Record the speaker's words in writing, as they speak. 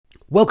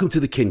Welcome to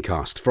the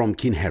KinKast from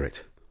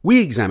KinHerit.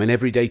 We examine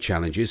everyday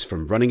challenges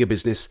from running a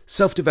business,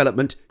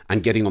 self-development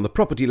and getting on the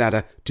property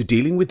ladder to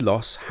dealing with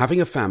loss,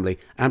 having a family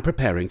and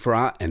preparing for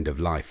our end of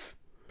life.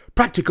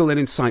 Practical and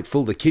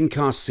insightful, the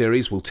KinKast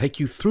series will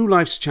take you through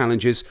life's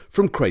challenges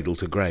from cradle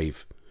to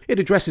grave. It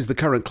addresses the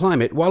current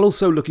climate while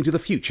also looking to the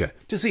future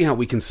to see how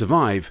we can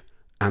survive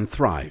and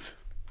thrive.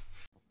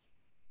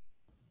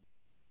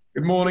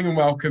 Good morning and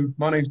welcome.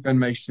 My name is Ben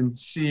Mason,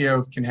 CEO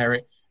of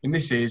KinHerit, and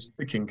this is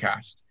the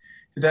KinKast.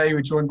 Today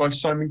we're joined by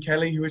Simon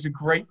Kelly, who is a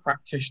great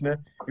practitioner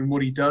in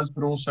what he does,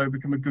 but also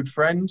become a good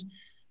friend.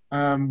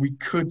 We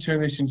could turn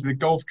this into the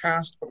golf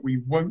cast, but we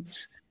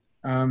won't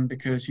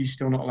because he's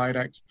still not allowed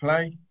out to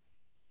play.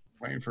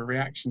 Waiting for a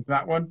reaction to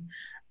that one.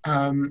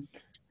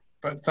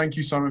 But thank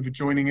you, Simon, for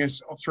joining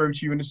us. I'll throw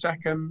to you in a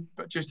second,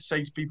 but just to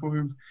say to people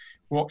who've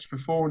watched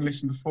before and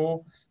listened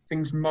before,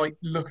 things might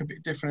look a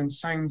bit different and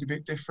sound a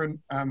bit different.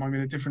 I'm in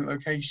a different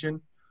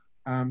location,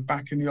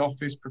 back in the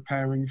office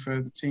preparing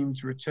for the team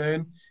to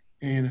return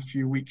in a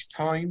few weeks'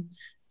 time.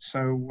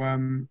 So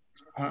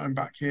I'm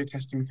back here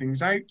testing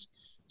things out.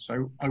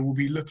 So I will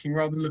be looking,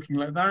 rather than looking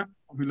like that,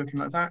 I'll be looking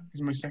like that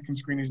because my second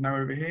screen is now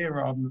over here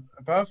rather than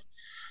above.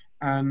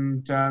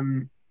 And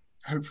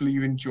hopefully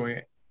you enjoy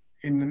it.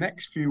 In the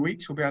next few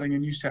weeks, we'll be adding a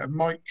new set of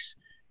mics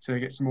to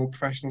get some more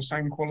professional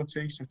sound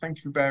quality. So thank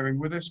you for bearing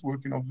with us,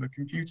 working off the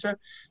computer,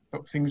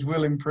 but things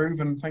will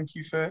improve and thank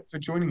you for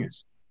joining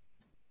us.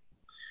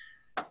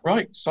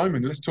 Right,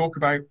 Simon, let's talk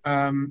about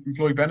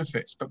employee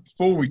benefits. But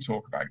before we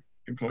talk about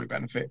employee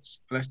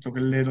benefits, let's talk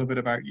a little bit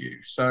about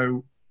you.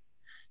 So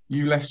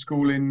you left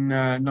school in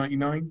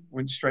 99,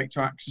 went straight to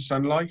AXA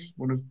Sun Life,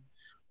 one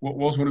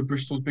of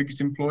Bristol's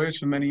biggest employers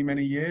for many,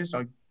 many years.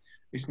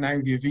 It's now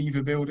the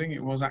Aviva building.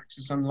 It was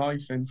AXA Sun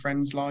Life, then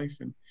Friends Life,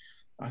 and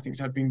I think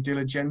it had been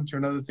Diligenta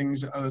and other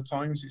things at other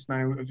times. It's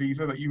now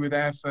Aviva, but you were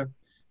there for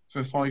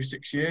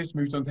 5-6 years,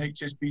 moved on to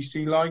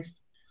HSBC Life.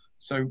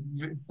 So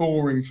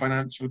boring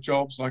financial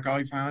jobs like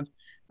I've had,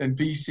 then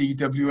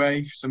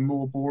BCWA for some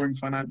more boring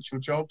financial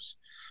jobs.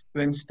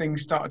 Then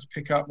things started to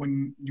pick up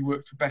when you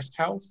worked for Best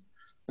Health.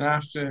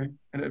 And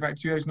about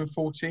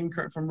 2014,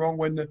 correct if I'm wrong,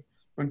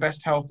 when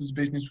Best Health as a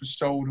business was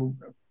sold, or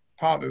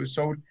part of it was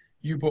sold,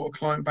 you bought a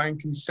client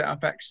bank and set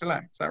up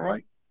X-Select. Is that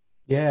right?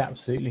 Yeah,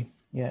 absolutely.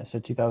 Yeah, so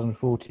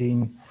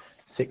 2014,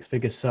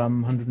 six-figure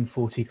sum,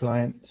 140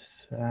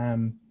 clients.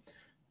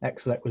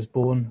 X-Select was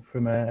born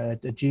from a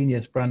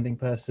genius branding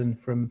person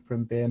from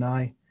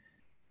BNI,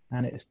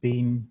 and it's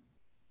been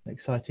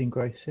exciting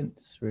growth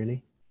since,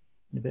 really,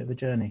 and a bit of a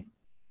journey.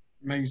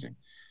 Amazing.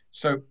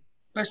 So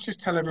let's just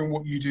tell everyone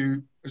what you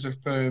do as a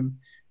firm.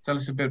 Tell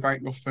us a bit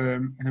about your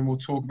firm, and then we'll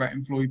talk about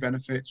employee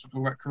benefits,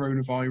 we'll talk about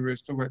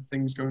coronavirus, talk about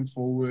things going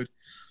forward.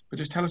 But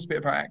just tell us a bit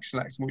about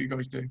X-Select and what you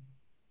guys do.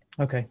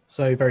 Okay,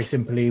 so very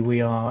simply,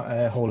 we are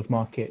a whole of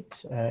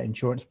market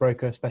insurance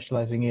broker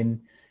specializing in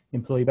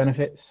employee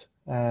benefits.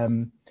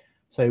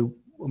 So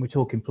when we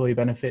talk employee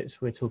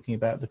benefits, we're talking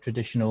about the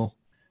traditional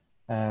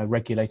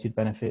regulated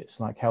benefits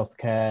like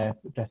healthcare,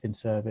 death in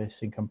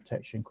service, income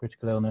protection,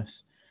 critical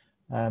illness.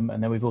 And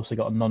then we've also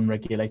got a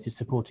non-regulated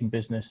supporting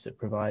business that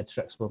provides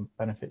flexible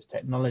benefits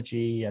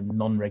technology and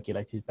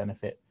non-regulated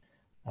benefit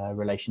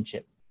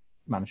relationship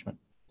management.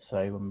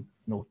 So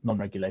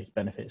non-regulated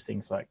benefits,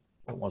 things like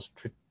what was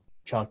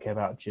childcare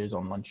vouchers,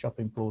 online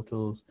shopping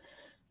portals,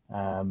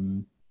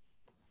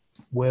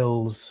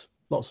 wills,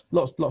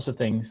 lots of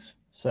things.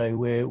 So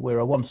we're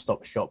a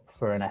one-stop shop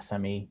for an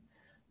SME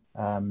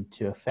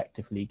to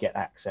effectively get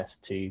access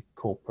to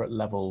corporate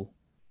level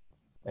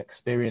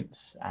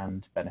experience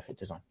and benefit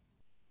design.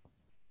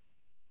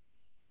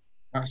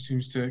 That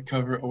seems to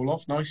cover it all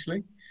off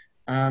nicely.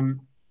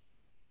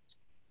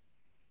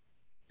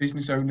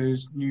 Business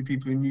owners, new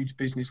people who are new to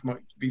business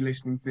might be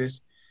listening to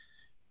this.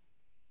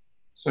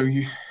 So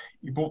you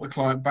bought the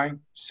client bank,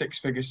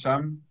 six-figure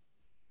sum.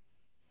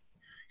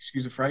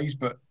 Excuse the phrase,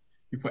 but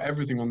you put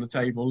everything on the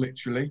table,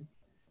 literally.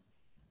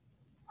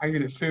 How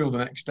did it feel the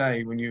next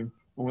day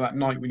or that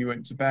night when you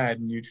went to bed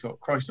and you thought,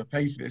 Christ, I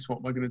paid for this, what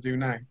am I going to do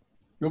now?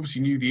 You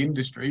obviously knew the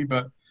industry,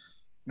 but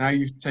now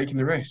you've taken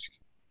the risk.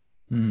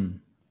 I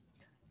mean,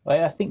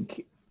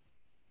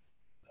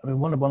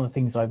 one of the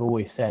things I've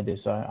always said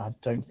is I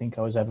don't think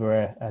I was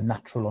ever a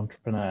natural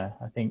entrepreneur.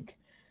 I think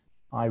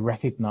I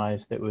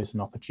recognized that it was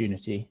an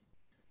opportunity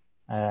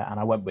and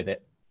I went with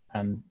it.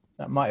 And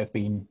that might have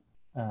been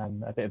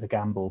a bit of a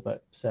gamble,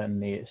 but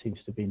certainly it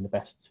seems to have been the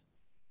best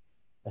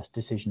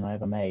decision I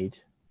ever made.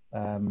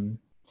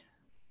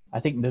 I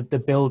think the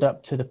build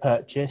up to the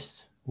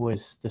purchase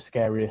was the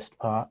scariest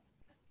part,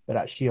 but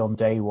actually on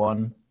day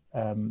one,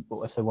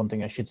 so one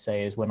thing I should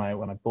say is when I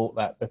bought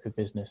that book of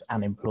business,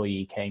 an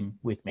employee came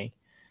with me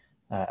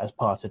as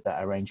part of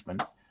that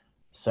arrangement.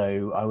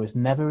 So I was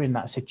never in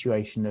that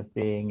situation of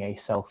being a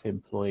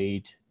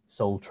self-employed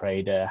sole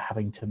trader,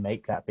 having to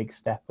make that big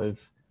step of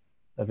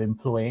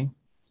employing,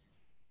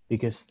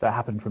 because that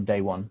happened from day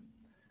one.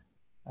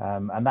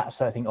 And that's,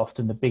 I think,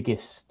 often the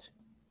biggest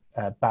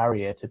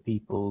barrier to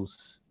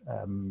people's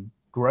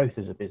growth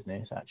as a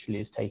business, actually,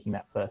 is taking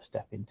that first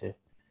step into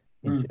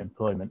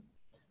employment.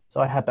 So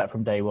I had that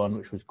from day one,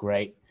 which was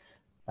great.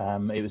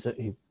 It was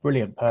a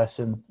brilliant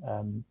person,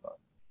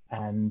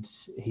 and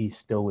he's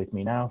still with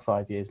me now,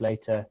 5 years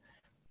later.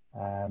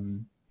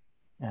 And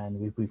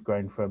we've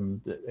grown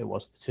from, it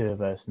was the two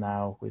of us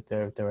now,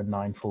 there are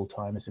 9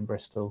 full-timers in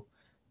Bristol,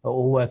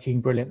 all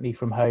working brilliantly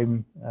from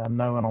home,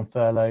 no one on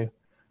furlough,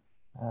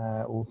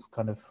 all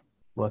kind of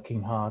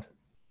working hard.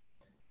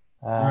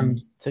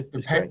 And So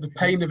the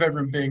pain of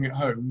everyone being at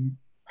home,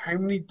 how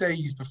many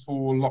days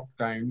before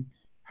lockdown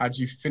had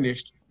you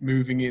finished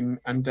moving in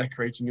and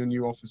decorating your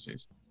new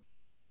offices?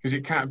 Because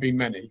it can't have been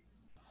many.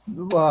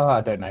 Well,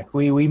 I don't know.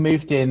 We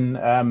moved in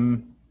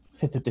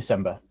 5th of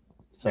December.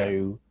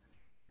 So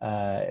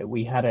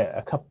we had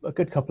a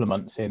good couple of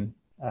months in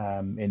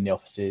the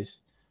offices.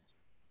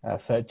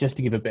 For just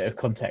to give a bit of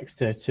context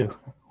to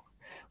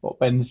what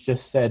Ben's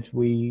just said,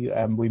 we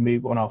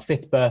moved on our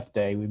 5th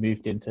birthday. We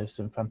moved into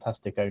some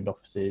fantastic owned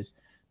offices.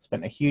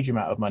 Spent a huge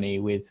amount of money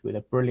with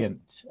a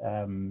brilliant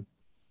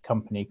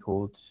company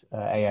called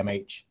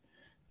AMH,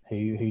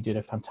 who did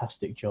a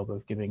fantastic job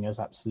of giving us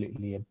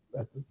absolutely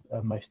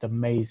a most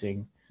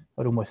amazing,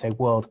 I'd almost say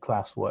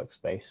world-class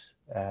workspace.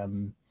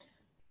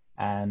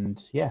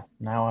 And yeah,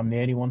 now I'm the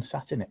only one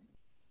sat in it.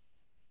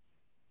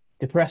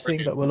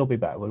 Depressing, but we'll all be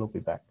back. We'll all be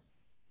back.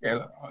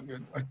 Yeah,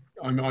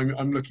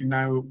 I'm looking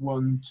now at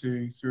 1,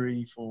 2,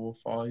 3, 4,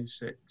 5,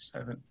 6,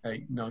 7,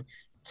 8, 9,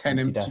 10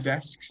 empty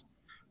desks.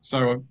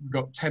 So I've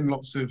got 10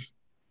 lots of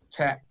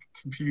tech,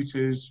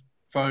 computers,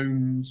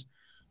 phones,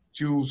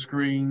 dual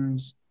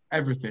screens,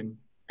 everything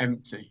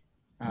empty.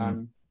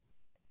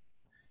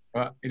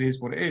 But it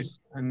is what it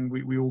is, and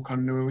we all kind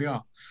of know where we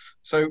are.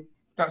 So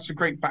that's a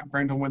great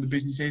background on where the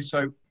business is.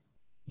 So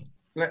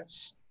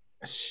let's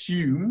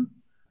assume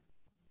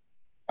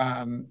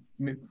the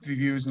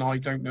viewers and I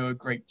don't know a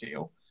great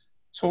deal.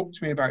 Talk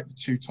to me about the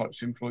 2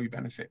 types of employee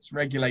benefits: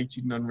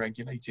 regulated and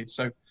unregulated.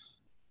 So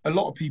a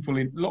lot of people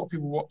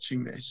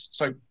watching this.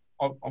 So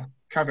I'll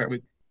caveat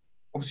with,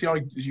 obviously,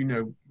 as you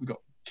know, I got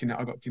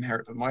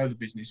KinHerit, but my other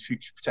business,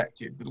 Future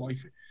Protected,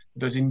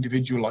 does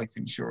individual life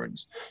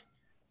insurance.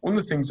 One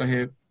of the things I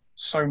hear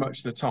so much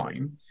of the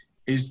time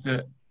is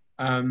that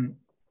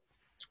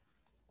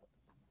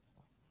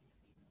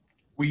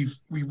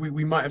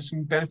we might have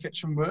some benefits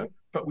from work,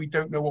 but we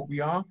don't know what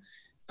we are.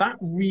 That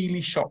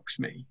really shocks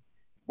me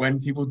when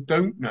people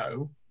don't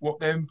know what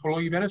their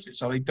employee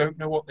benefits are. They don't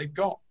know what they've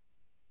got.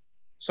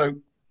 So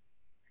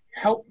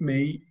help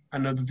me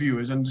and other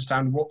viewers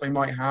understand what they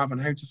might have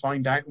and how to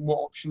find out and what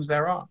options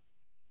there are.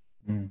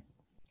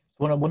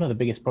 One of the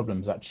biggest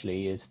problems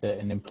actually is that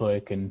an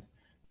employer can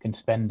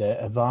spend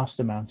a vast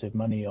amount of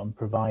money on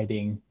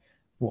providing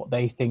what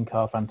they think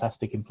are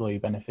fantastic employee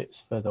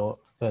benefits for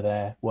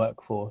their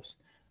workforce,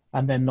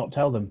 and then not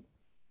tell them.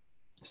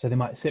 So they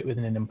might sit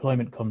within an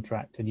employment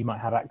contract, and you might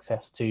have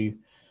access to,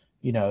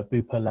 a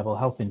Bupa level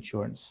health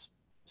insurance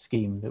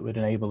scheme that would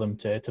enable them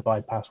to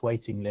bypass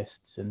waiting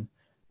lists and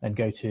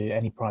go to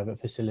any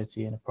private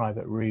facility in a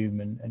private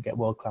room and get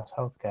world-class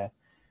healthcare.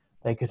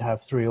 They could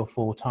have 3 or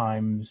 4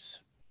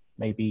 times,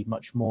 maybe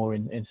much more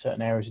in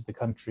certain areas of the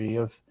country,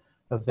 of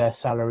their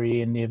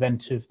salary in the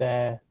event of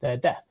their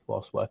death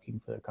whilst working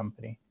for the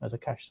company as a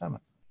cash sum.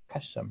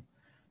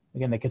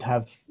 Again, they could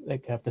have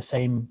the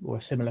same or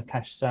a similar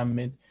cash sum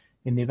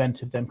in the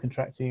event of them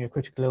contracting a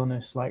critical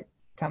illness like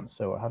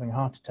cancer or having a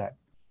heart attack.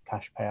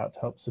 Cash payout to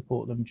help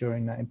support them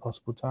during that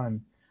impossible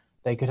time.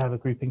 They could have a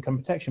group income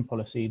protection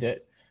policy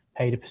that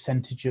paid a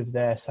percentage of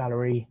their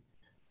salary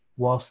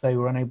whilst they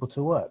were unable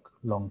to work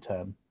long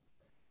term.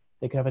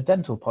 They could have a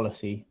dental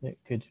policy that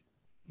could,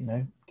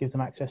 give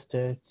them access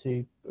to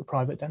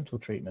private dental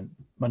treatment,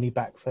 money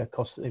back for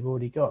costs that they've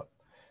already got.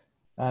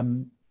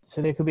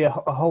 So there could be a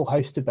whole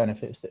host of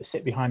benefits that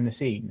sit behind the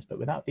scenes, but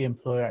without the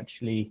employer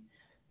actually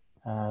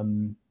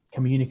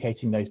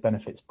communicating those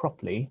benefits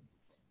properly,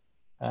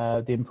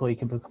 the employee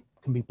can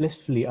be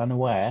blissfully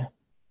unaware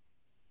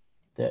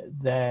that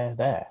they're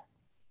there.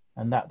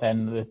 And that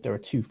then there are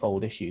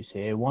twofold issues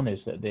here. One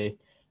is that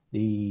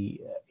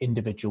the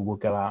individual will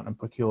go out and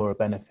procure a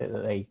benefit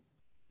that they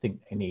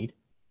think they need.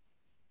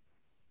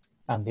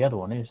 And the other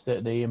one is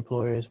that the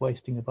employer is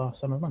wasting a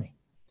vast sum of money.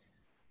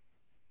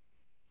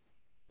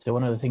 So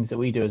one of the things that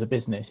we do as a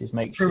business is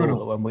make sure that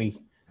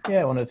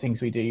one of the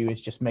things we do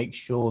is just make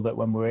sure that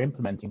when we're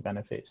implementing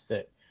benefits,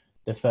 that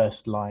the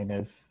first line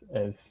of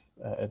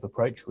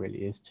approach really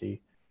is to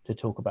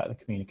talk about the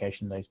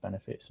communication of those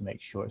benefits and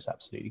make sure it's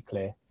absolutely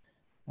clear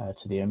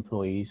to the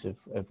employees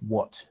of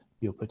what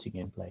you're putting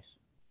in place.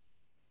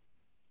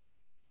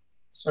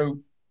 So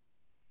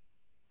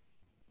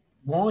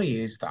why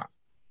is that?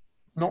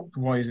 Not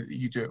why is it that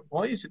you do it?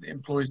 Why is it that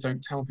employers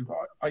don't tell people?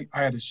 I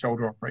had a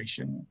shoulder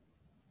operation,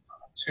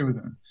 2 of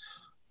them.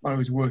 I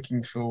was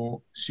working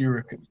for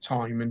Zurich at the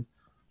time, and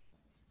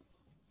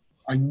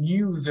I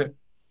knew that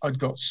I'd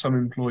got some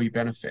employee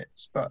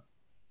benefits,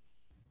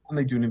 and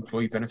they do an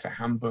employee benefit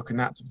handbook and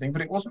that sort of thing,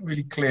 but it wasn't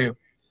really clear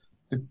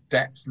the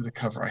depth of the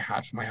cover I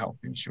had for my health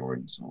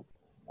insurance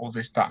or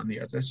this, that, and the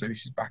other. So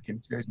this is back in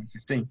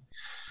 2015.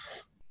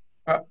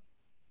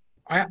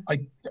 I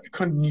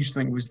kind of knew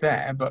something was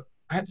there, but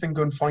I had to then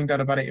go and find out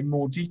about it in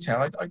more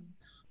detail.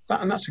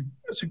 That's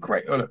a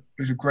great, look,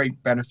 it was a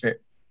great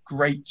benefit.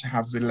 Great to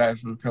have the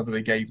level of cover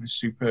they gave us,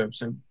 superb.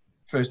 So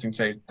first thing to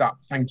say is that,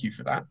 thank you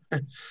for that.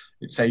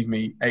 It saved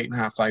me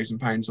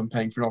 £8,500 on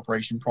paying for an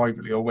operation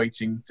privately or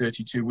waiting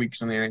 32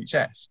 weeks on the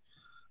NHS.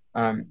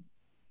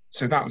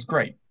 So that was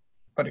great,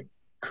 but it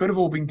could have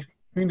all been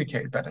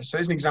communicated better. So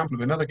there's an example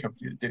of another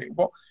company that did it.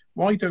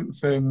 Why don't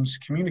firms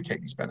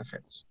communicate these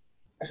benefits?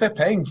 If they're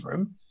paying for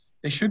them,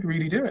 they should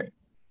really do it.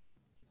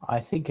 I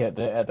think at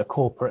the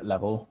corporate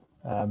level,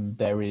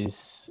 there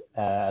is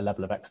a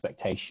level of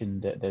expectation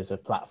that there's a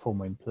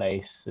platform in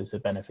place, there's a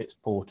benefits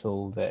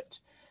portal that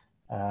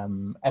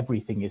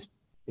everything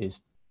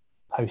is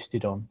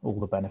hosted on, all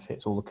the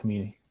benefits, all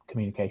the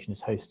communication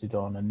is hosted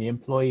on, and the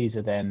employees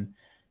are then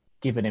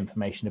given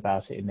information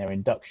about it in their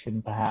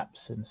induction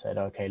perhaps, and said,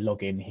 okay,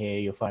 log in here,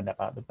 you'll find out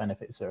about the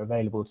benefits that are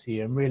available to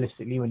you. And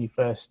realistically, when you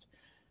first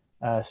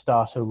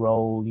start a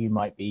role, you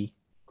might be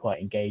quite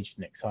engaged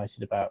and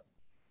excited about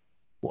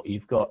what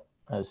you've got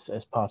as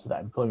part of that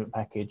employment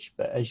package.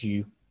 But as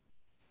you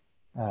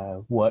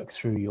work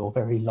through your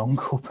very long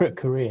corporate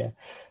career,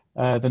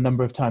 the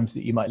number of times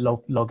that you might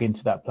log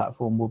into that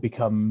platform will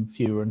become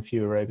fewer and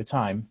fewer over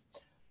time.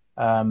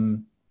 I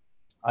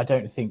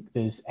don't think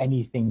there's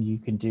anything you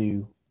can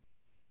do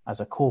as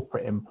a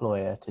corporate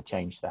employer to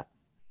change that.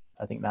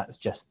 I think that's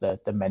just the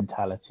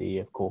mentality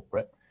of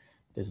corporate.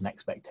 There's an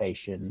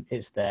expectation,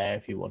 it's there,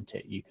 if you want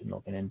it, you can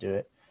log in and do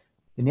it.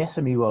 In the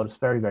SME world, it's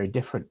very, very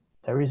different.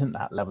 There isn't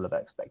that level of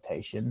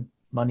expectation.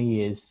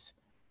 Money is,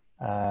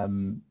 I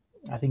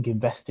think,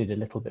 invested a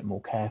little bit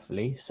more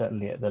carefully,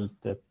 certainly at the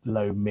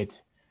low mid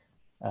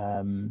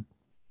part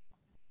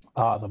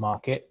of the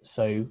market.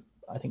 So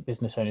I think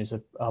business owners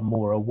are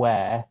more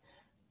aware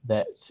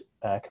that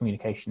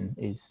communication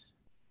is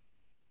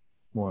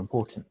more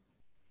important.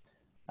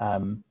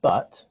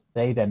 But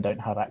they then don't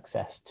have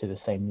access to the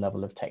same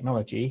level of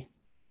technology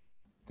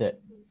that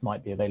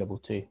might be available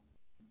to,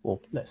 or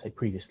let's say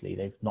previously,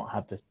 they've not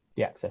had the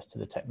access to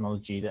the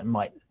technology that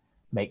might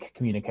make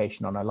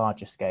communication on a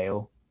larger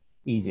scale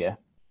easier.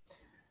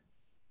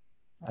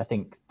 I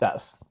think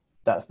that's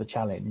the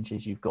challenge,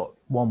 is you've got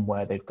one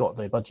where they've got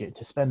the budget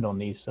to spend on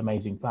these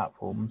amazing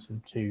platforms,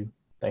 and two,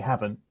 they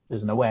haven't.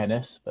 There's an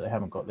awareness, but they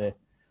haven't got the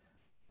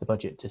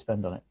budget to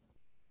spend on it.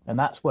 And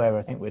that's where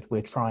I think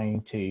we're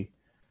trying to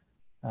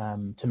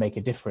make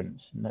a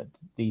difference. And that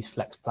these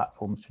flex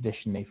platforms,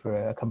 traditionally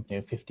for a company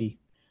of 50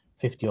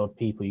 odd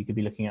people, you could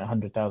be looking at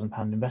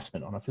 £100,000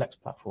 investment on a flex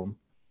platform.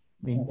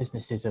 I mean,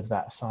 businesses of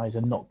that size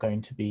are not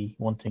going to be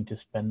wanting to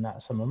spend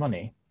that sum of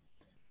money.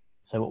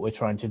 So what we're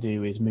trying to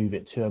do is move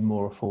it to a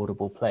more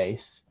affordable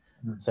place,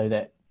 so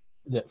that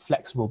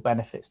flexible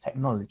benefits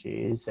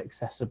technology is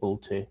accessible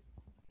to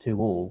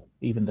all,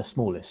 even the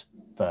smallest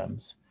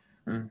firms,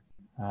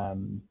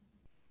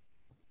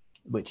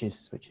 which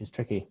is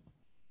tricky.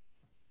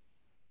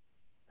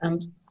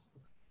 And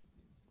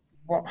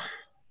what?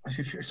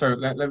 So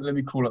let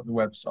me call up the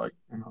website.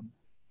 Hang on.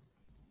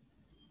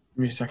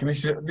 Give me a second.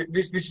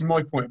 This is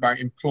my point about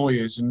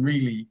employers and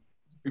really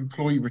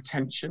employee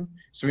retention.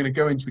 So we're going to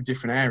go into a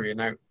different area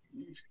now.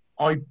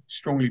 I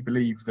strongly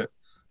believe that.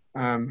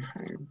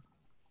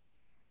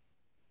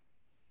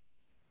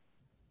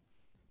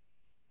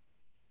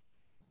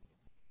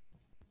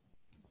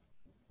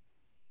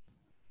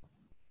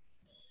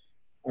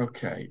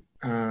 Okay.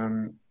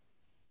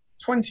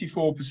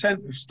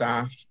 24% of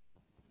staff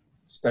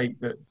state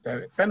that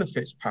their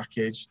benefits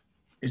package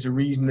is a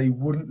reason they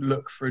wouldn't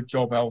look for a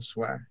job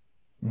elsewhere.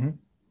 Mm-hmm.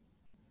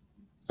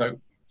 So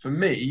for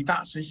me,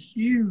 that's a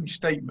huge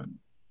statement.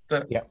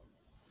 That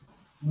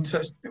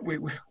so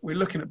we're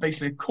looking at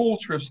basically a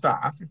quarter of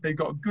staff, if they've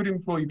got a good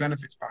employee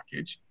benefits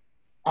package,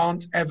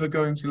 aren't ever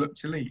going to look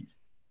to leave.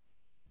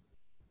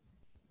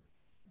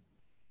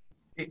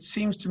 It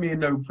seems to me a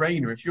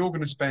no-brainer. If you're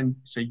going to spend,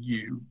 say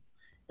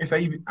if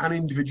an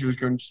individual is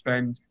going to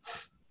spend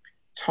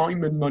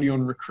time and money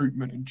on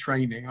recruitment and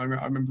training, I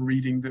remember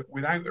reading that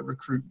without a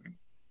recruitment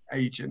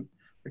agent,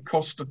 the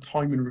cost of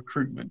time and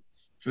recruitment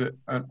for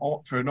an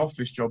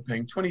office job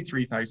paying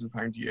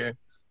 £23,000 a year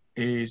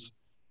is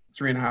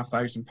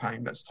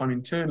 £3,500. That's time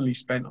internally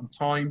spent on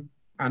time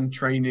and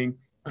training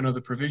and other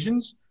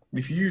provisions. And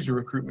if you use a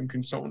recruitment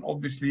consultant,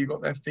 obviously you've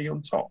got their fee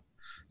on top.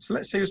 So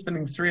let's say you're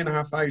spending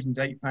 £3,500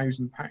 to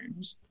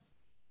 £8,000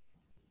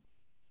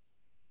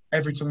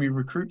 every time you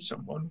recruit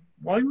someone.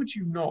 Why would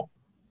you not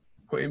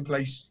put in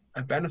place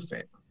a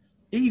benefit?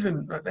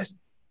 Even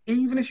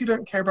if you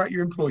don't care about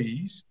your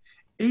employees,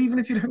 even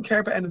if you don't care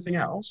about anything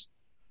else,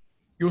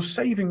 you're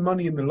saving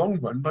money in the long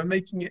run by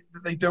making it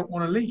that they don't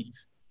want to leave.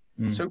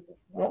 So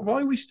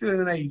why are we still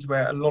in an age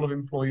where a lot of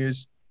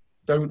employers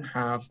don't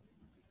have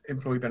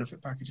employee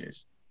benefit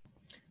packages?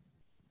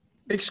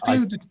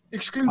 Exclude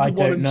the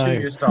 1 and 2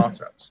 year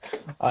startups.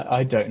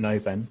 I don't know,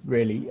 Ben,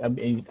 really. I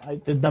mean,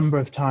 the number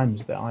of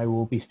times that I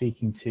will be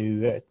speaking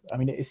to, I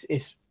mean,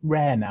 it's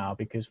rare now,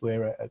 because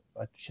I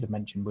should have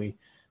mentioned, we're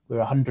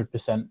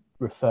 100%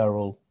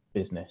 referral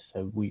business.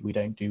 So we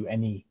don't do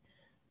any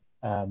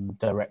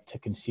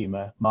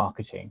direct-to-consumer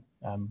marketing.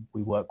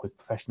 We work with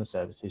professional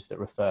services that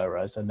refer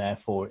us, and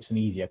therefore it's an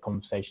easier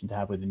conversation to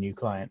have with a new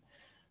client.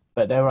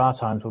 But there are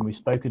times when we've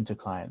spoken to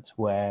clients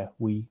where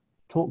we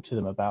talk to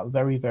them about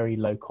very, very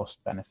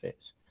low-cost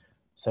benefits.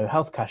 So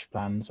health cash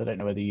plans, I don't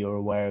know whether you're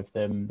aware of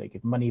them. They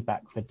give money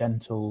back for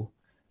dental,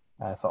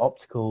 for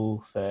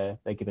optical,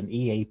 they give an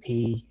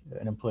EAP,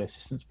 an employee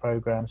assistance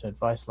program, so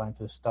advice line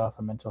for the staff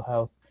and mental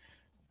health.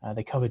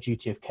 They cover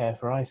duty of care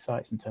for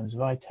eyesight in terms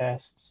of eye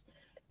tests.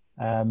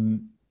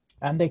 And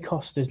they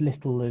cost as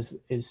little as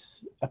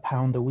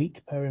 £1 a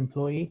week per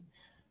employee.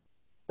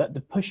 But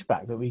the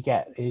pushback that we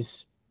get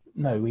is,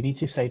 no, we need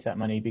to save that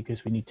money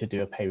because we need to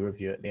do a pay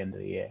review at the end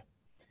of the year.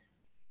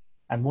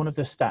 And one of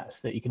the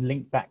stats that you can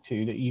link back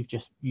to that you've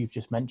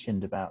just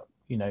mentioned about,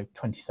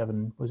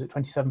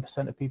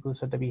 27% of people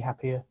said they'd be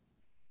happier?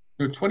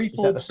 No,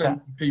 24%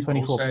 of people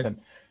 24%. said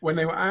when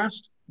they were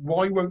asked,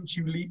 why won't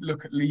you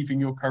look at leaving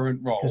your current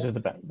role? Because of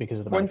the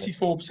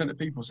 24% of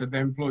people said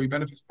their employee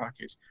benefits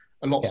package.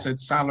 A lot said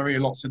salary, a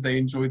lot said they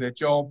enjoy their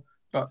job,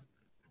 but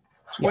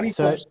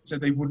 24%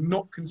 said they would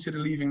not consider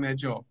leaving their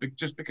job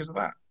just because of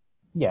that.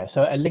 Yeah,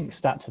 so a linked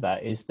stat to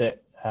that is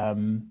that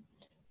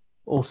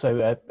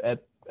also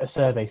a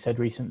survey said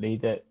recently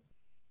that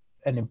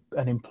an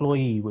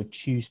employee would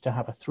choose to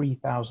have a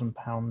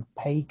 £3,000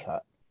 pay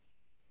cut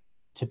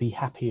to be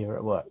happier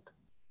at work.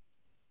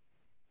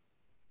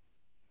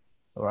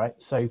 All right,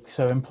 so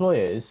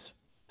employers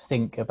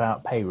think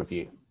about pay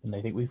review, and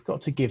they think we've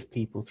got to give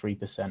people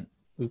 3%,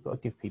 we've got to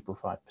give people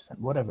 5%,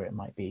 whatever it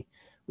might be,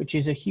 which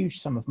is a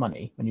huge sum of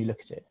money when you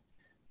look at it.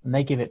 And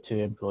they give it to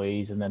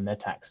employees, and then they're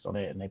taxed on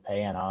it, and they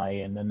pay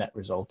NI, and the net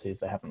result is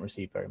they haven't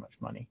received very much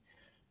money.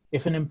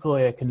 If an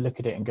employer can look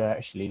at it and go,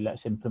 actually,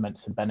 let's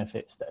implement some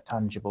benefits that are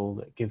tangible,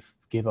 that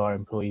give our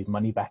employees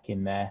money back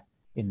in their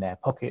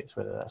pockets,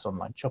 whether that's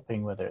online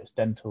shopping, whether it's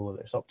dental, whether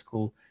it's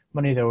optical,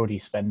 money they're already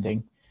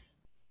spending,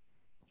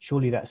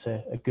 surely that's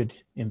a good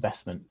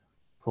investment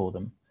for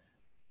them.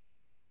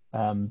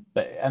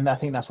 And I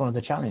think that's one of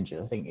the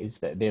challenges, I think, is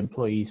that the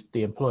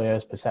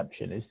employer's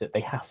perception is that they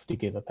have to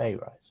give a pay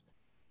rise.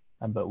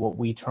 But what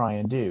we try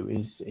and do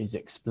is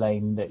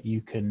explain that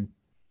you can,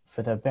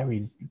 for the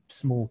very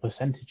small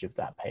percentage of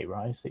that pay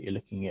rise that you're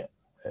looking at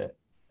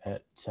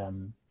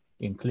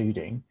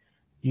including,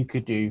 you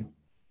could do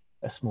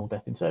a small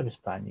death in service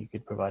plan, you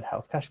could provide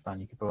health cash plan,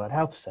 you could provide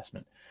health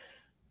assessment,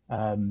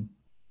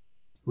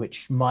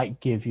 which might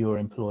give your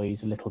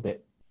employees a little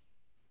bit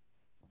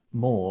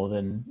more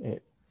than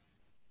it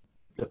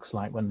looks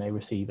like when they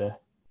receive a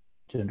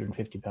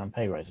 £250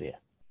 pay rise a year.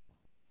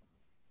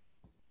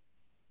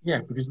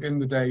 Yeah, because at the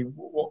end of the day,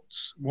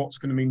 what's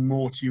going to mean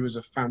more to you as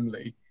a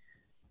family?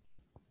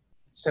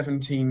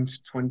 £17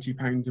 to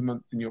 £20 a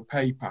month in your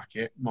pay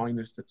packet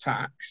minus the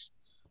tax,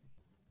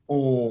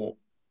 or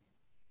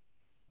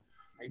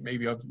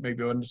maybe I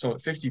undersold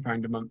it,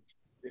 £50 a month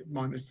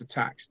minus the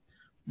tax,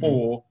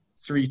 or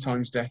 3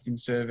 times death in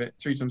service,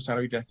 3 times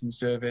salary death in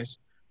service,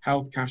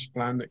 health cash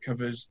plan that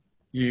covers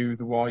you,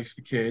 the wife,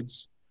 the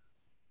kids.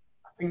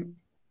 I think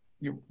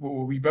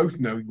we both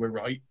know we're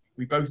right.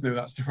 We both know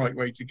that's the right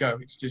way to go.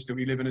 It's just that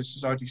we live in a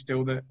society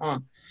still that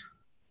aren't.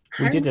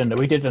 We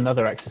did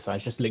another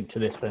exercise just linked to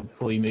this, but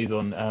before we move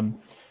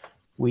on,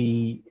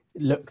 we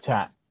looked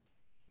at,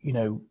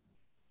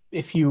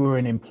 if you were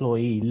an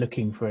employee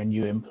looking for a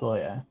new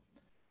employer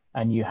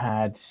and you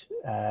had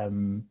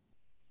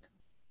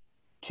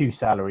 2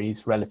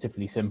 salaries,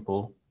 relatively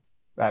similar,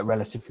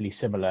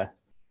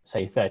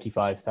 say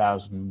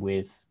 35,000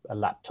 with a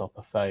laptop,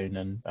 a phone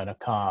and a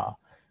car,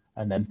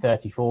 and then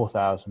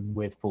 34,000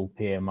 with full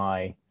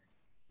PMI,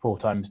 4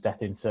 times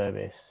death in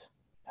service,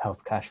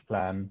 health cash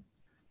plan,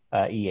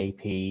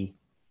 EAP,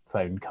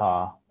 phone,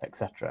 car,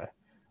 etc.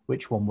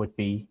 Which one would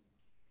be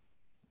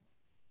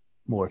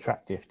more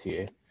attractive to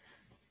you?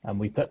 And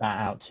we put that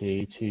out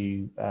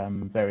to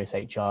various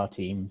HR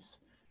teams,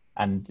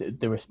 and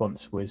the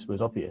response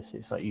was obvious.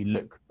 It's like you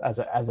look as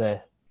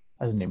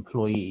an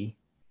employee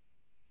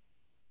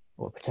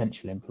or a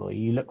potential employee,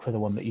 you look for the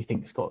one that you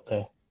think's got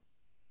the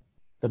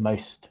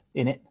most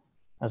in it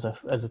as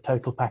a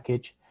total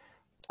package.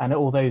 And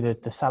although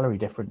the salary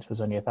difference was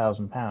only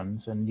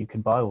 £1,000, and you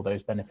can buy all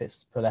those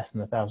benefits for less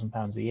than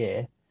 £1,000 a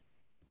year,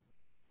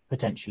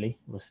 potentially,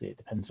 obviously it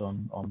depends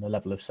on the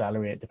level of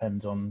salary, it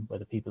depends on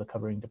whether people are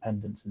covering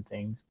dependents and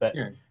things, but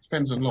yeah, it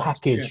depends on the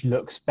package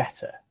looks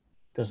better,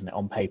 doesn't it,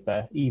 on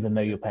paper, even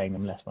though you're paying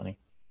them less money.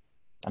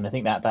 And I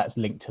think that's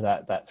linked to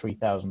that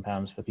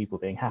 £3,000 for people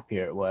being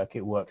happier at work.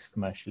 It works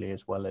commercially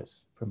as well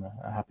as from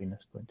a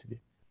happiness point of view.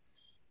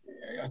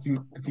 I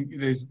think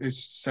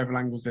there's several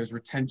angles. There's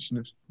retention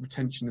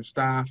of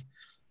staff.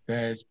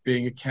 There's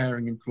being a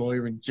caring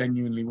employer and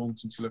genuinely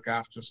wanting to look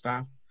after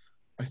staff.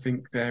 I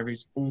think there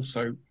is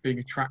also being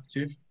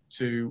attractive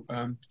to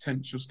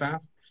potential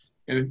staff.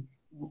 We're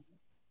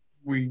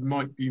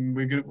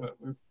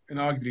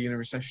arguably in a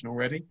recession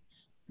already.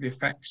 The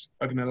effects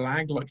are going to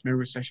lag like no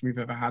recession we've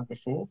ever had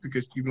before,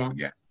 because people aren't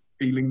yet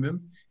feeling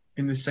them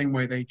in the same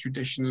way they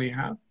traditionally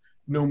have.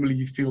 Normally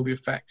you feel the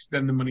effects,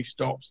 then the money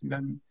stops, and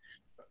then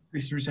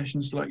this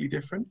recession slightly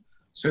different.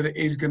 So there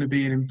is going to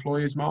be an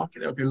employer's market.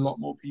 There'll be a lot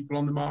more people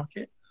on the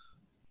market,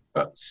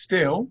 but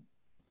still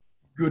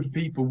good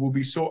people will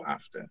be sought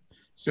after.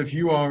 So if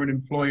you are an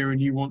employer and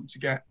you want to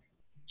get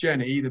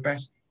Jenny, the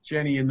best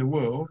Jenny in the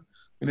world,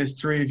 and there's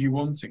 3 of you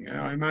wanting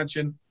her, I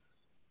imagine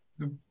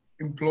the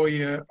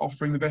employer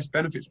offering the best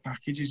benefits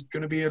package is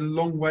going to be a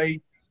long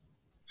way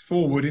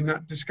forward in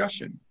that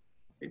discussion.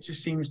 It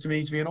just seems to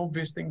me to be an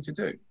obvious thing to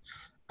do.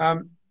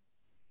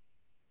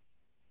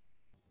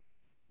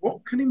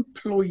 What can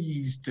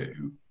employees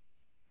do?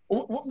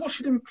 Or what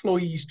should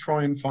employees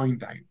try and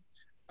find out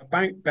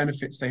about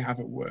benefits they have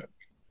at work?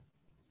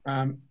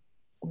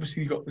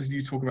 Obviously,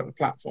 you talk about the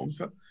platforms,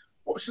 but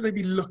what should they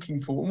be looking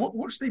for? And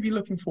what should they be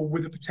looking for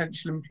with a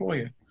potential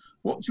employer?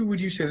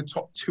 Would you say the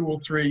top 2 or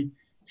 3?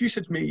 If you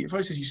said to me, if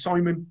I said to you,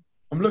 Simon,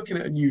 I'm looking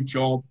at a new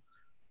job,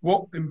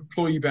 what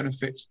employee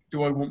benefits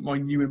do I want my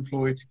new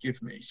employer to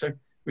give me? So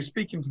we're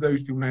speaking to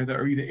those people now that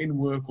are either in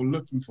work or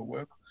looking for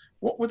work.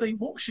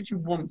 What should you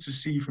want to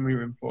see from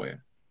your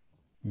employer?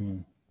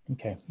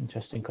 Okay,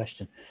 interesting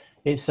question.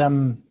 It's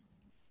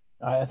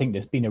I think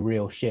there's been a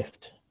real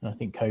shift, and I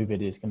think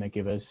COVID is going to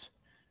give us,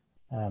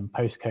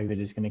 post-COVID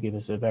is going to give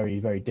us a very,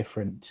 very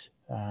different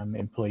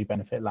employee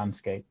benefit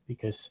landscape,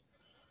 because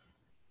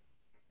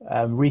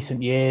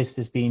recent years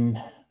there's been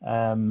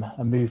a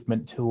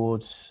movement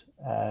towards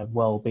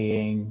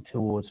well-being,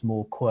 towards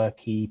more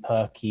quirky,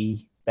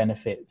 perky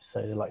benefits,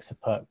 so the likes of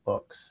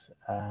Perkbox,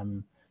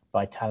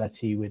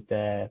 Vitality with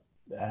their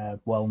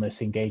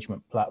wellness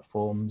engagement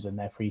platforms and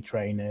their free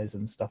trainers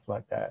and stuff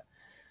like that.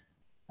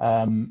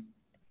 And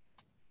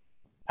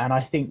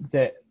I think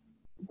that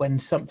when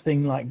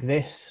something like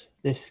this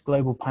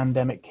global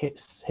pandemic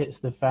hits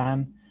the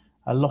fan,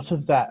 a lot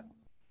of that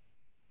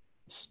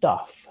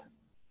stuff,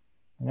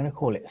 I'm going to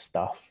call it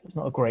stuff, it's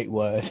not a great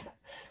word,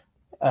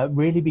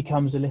 really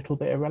becomes a little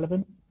bit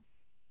irrelevant.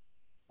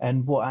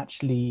 And what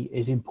actually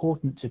is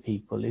important to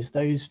people is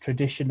those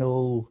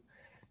traditional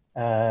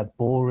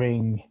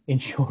boring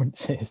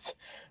insurances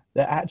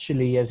that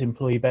actually, as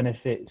employee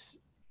benefits,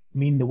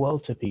 mean the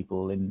world to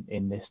people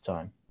in this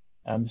time.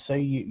 So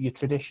your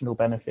traditional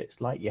benefits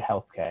like your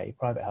healthcare, your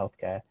private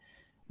healthcare,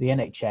 the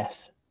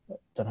NHS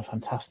done a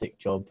fantastic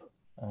job.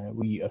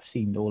 We have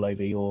seen all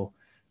over your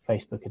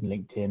Facebook and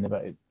LinkedIn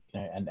about,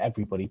 and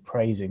everybody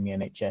praising the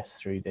NHS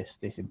through this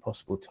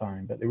impossible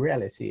time. But the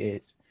reality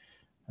is,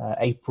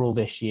 April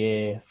this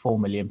year, 4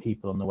 million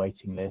people on the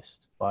waiting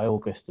list. By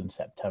August and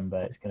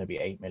September, it's going to be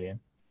 8 million.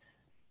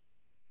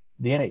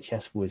 The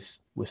NHS was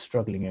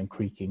struggling and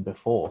creaking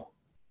before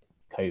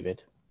COVID.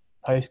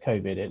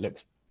 Post-COVID, it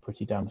looks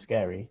pretty damn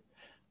scary.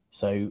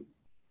 So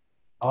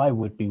I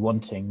would be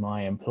wanting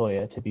my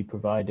employer to be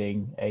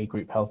providing a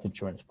group health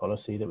insurance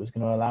policy that was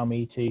going to allow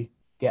me to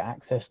get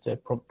access to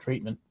prompt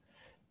treatment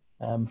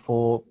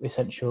for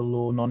essential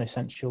or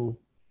non-essential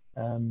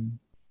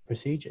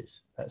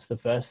procedures. That's the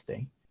first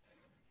thing.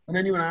 When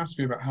anyone asks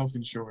me about health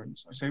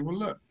insurance, I say, well,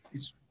 look,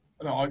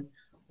 I'll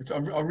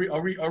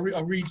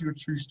read you a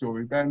true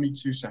story. Bear me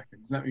 2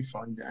 seconds. Let me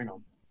find it. Hang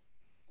on.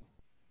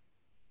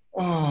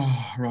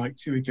 Oh, right.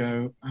 Here we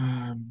go.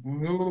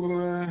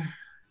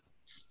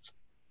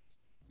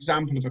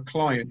 Example of a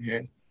client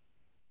here.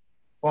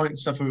 Client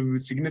suffered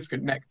with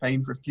significant neck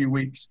pain for a few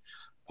weeks.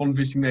 Upon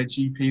visiting their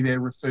GP, they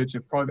were referred to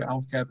a private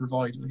healthcare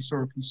provider. They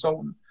saw a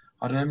consultant,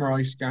 had an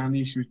MRI scan.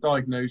 The issue was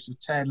diagnosed with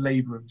teared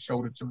labrum of the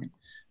shoulder joint.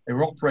 They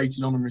were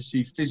operated on and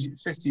received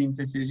 15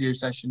 physio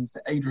sessions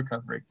to aid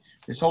recovery.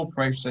 This whole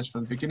process,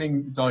 from the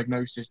beginning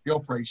diagnosis, the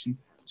operation,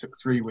 took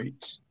 3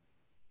 weeks.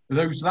 For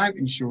those without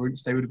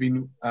insurance, they would have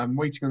been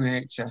waiting on the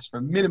NHS for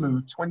a minimum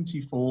of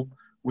 24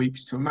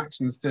 weeks to a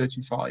maximum of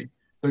 35.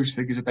 Those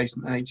figures are based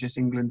on NHS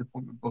England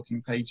appointment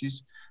booking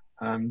pages,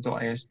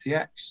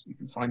 .aspx. You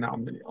can find that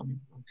on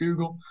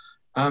Google.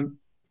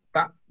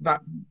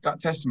 That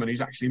testimony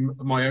is actually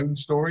my own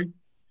story.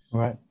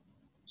 Right.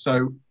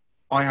 So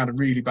I had a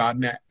really bad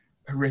neck,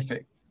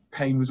 horrific,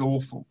 pain was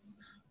awful.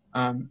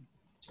 It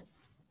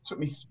took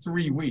me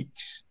 3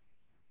 weeks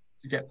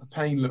to get the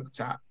pain looked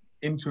at,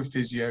 into a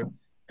physio.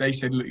 They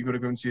said, look, you've got to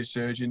go and see a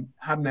surgeon.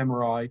 Had an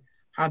MRI,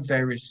 had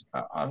various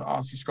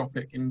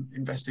arthroscopic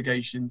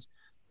investigations.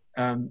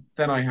 Then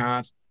I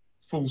had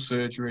full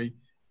surgery,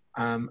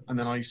 and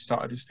then I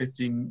started this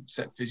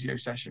 15-set physio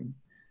session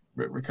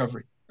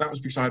recovery. That was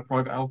because I had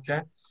private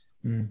healthcare.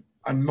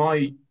 And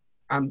my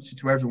answer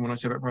to everyone I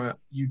said about private,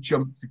 you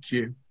jump the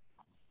queue.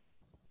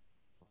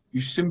 You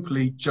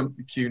simply jump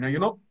the queue. Now,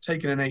 you're not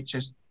taking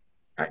NHS,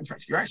 in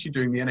fact, you're actually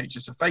doing the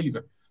NHS a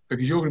favour,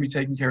 because you're going to be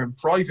taking care of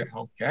private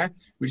healthcare,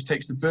 which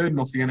takes the burden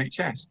off the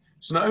NHS.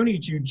 So not only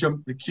do you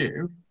jump the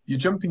queue, you're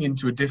jumping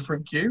into a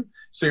different queue.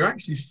 So you're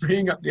actually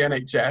freeing up the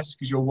NHS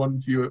because you're one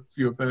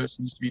fewer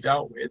persons to be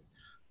dealt with,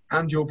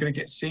 and you're going to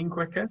get seen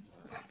quicker.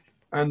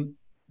 And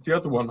the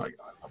other one,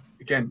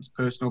 again, it's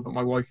personal, but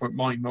my wife won't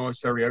mind. My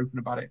wife's very open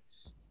about it.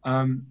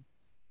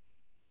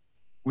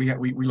 We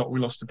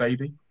lost a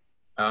baby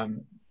a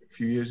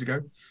few years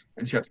ago,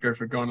 and she had to go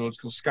for a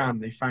gynecological scan.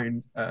 They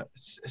found a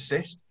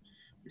cyst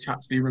which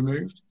had to be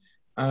removed.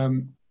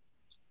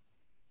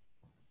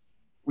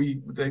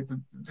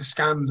 the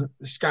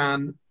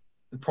scan,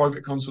 the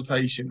private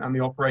consultation, and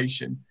the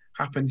operation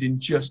happened in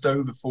just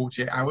over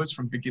 48 hours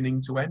from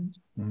beginning to end.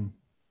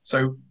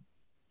 So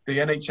the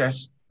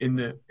NHS in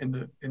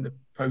the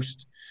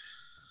post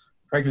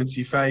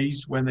pregnancy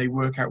phase, when they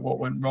work out what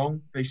went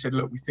wrong, they said,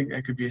 look, we think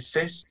there could be a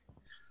cyst.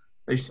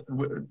 They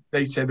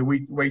said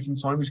the waiting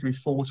time was going to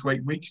be 4 to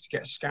 8 weeks to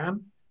get a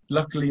scan.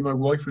 Luckily, my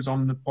wife was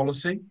on the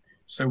policy,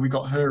 so we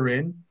got her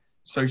in.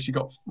 So she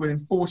got, within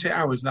 48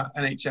 hours, the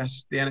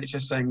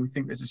NHS saying we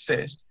think there's a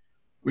cyst,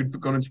 we'd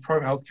gone into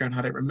private healthcare and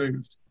had it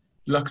removed.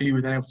 Luckily,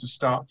 we've been able to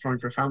start trying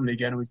for a family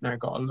again, and we've now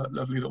got a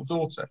lovely little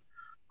daughter.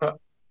 But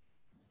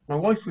my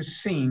wife was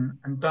seen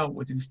and dealt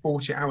with in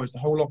 48 hours, the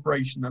whole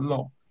operation, the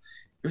lot.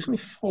 It was only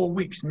 4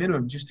 weeks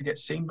minimum just to get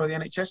seen by the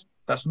NHS.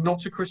 That's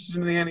not a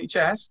criticism of the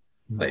NHS.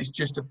 That is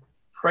just a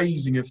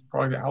praising of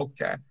private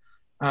healthcare.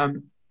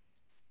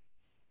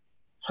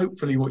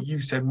 Hopefully what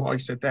you've said and what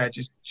I've said there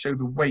just show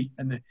the weight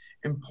and the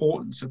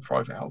importance of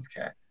private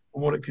healthcare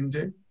and what it can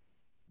do.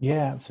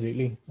 Yeah,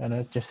 absolutely. And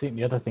I just think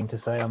the other thing to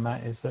say on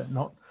that is that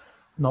not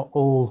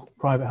all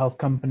private health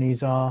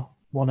companies are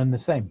one and the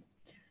same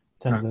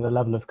in terms of the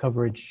level of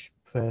coverage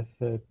for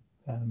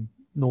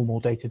normal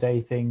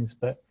day-to-day things,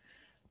 but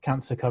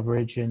cancer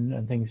coverage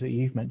and things that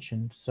you've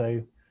mentioned.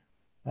 So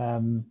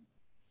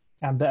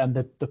and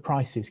the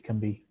prices can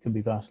be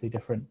vastly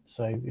different.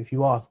 So if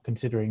you are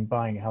considering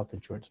buying a health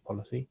insurance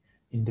policy,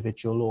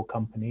 individual or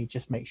company,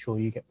 just make sure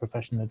you get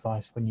professional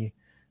advice when you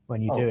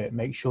do it.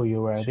 Make sure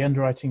you're aware of the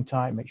underwriting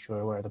type, make sure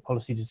you're aware of the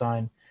policy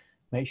design,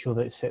 make sure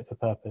that it's fit for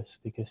purpose,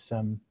 because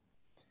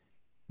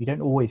you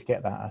don't always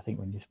get that, I think,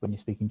 when you're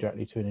speaking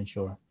directly to an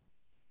insurer.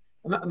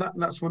 And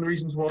that's one of the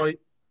reasons why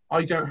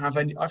I don't have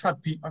any. I've had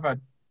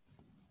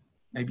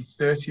maybe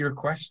 30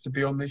 requests to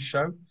be on this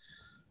show.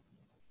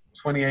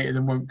 28 of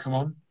them won't come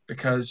on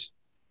because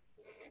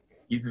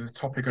either the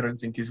topic I don't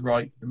think is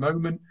right at the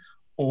moment,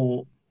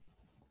 or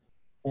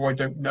I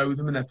don't know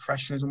them and their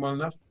professionalism well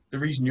enough. The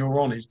reason you're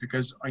on is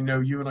because I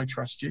know you and I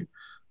trust you.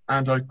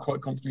 And I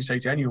quite confidently say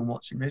to anyone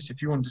watching this,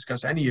 if you want to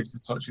discuss any of the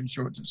types of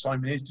insurance that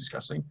Simon is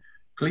discussing,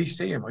 please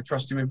see him. I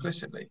trust him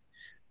implicitly.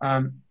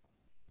 And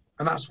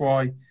that's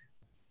why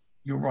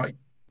you're right.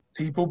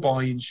 People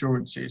buy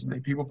insurances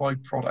and people buy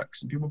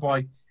products and people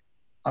buy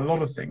a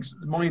lot of things.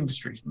 My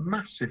industry is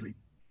massively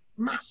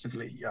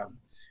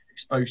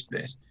exposed to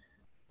this.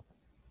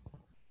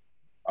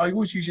 I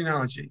always use the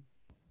analogy.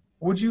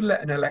 Would you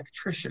let an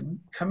electrician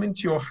come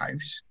into your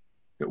house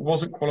that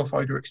wasn't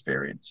qualified or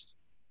experienced?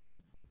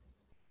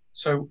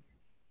 So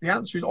the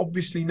answer is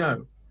obviously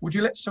no. Would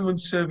you let someone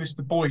service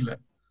the boiler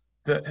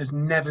that has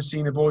never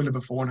seen a boiler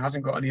before and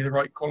hasn't got any of the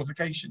right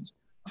qualifications?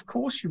 Of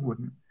course you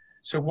wouldn't.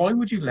 So why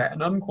would you let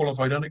an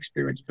unqualified,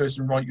 unexperienced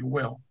person write your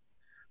will?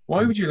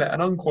 Why would you let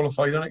an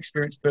unqualified,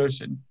 unexperienced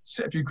person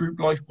set up your group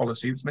life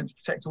policy that's meant to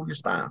protect all your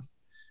staff?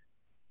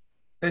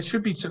 There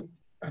should be some,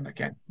 and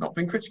again, not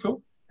being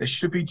critical, there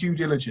should be due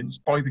diligence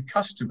by the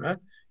customer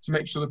to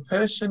make sure the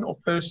person or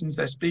persons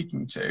they're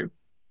speaking to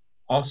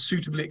are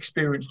suitably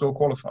experienced or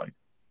qualified.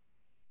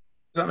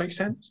 Does that make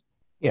sense?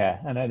 Yeah,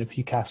 and then if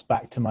you cast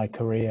back to my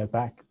career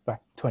back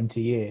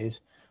 20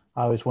 years,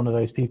 I was one of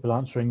those people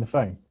answering the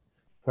phone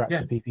for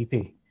AXA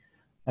PPP.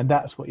 And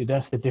that's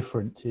the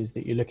difference, is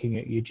that you're looking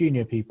at your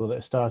junior people that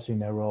are starting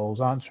their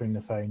roles, answering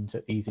the phones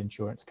at these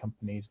insurance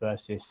companies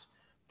versus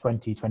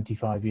 20,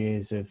 25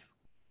 years of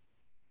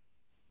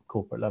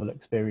corporate level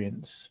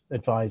experience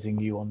advising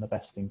you on the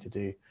best thing to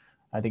do.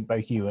 I think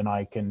both you and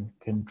I can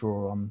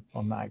draw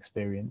on that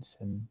experience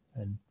and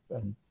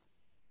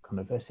kind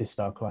of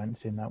assist our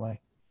clients in that way.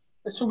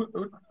 Let's talk.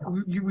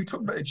 We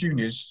talked about the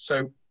juniors,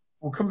 so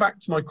we'll come back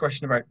to my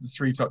question about the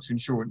 3 types of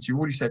insurance. You've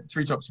already said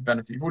 3 types of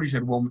benefit. You've already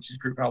said one, which is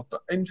group health.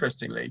 But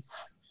interestingly,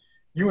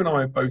 you and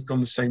I have both gone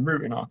the same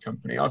route in our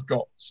company. I've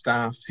got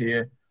staff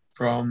here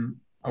from,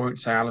 I won't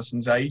say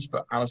Alison's age,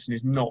 but Alison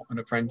is not an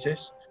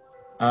apprentice.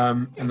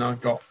 And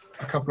I've got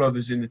a couple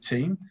others in the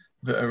team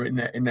that are in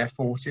their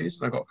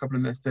 40s. I've got a couple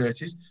in their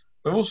 30s.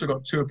 But I've also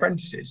got 2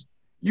 apprentices.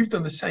 You've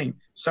done the same.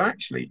 So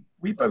actually,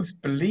 we both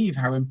believe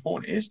how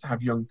important it is to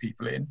have young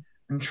people in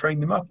and train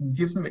them up and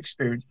give them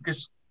experience,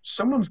 because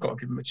someone's got to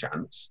give them a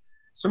chance.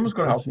 Someone's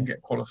got to help them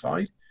get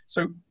qualified.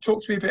 So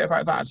talk to me a bit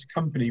about that as a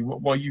company,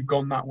 why you've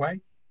gone that way.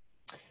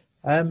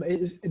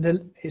 It's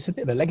a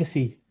bit of a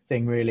legacy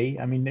thing, really.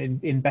 I mean,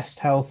 in Best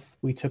Health,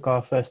 we took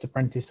our first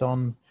apprentice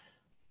on,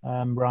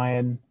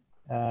 Ryan,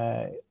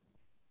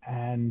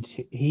 and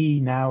he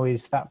now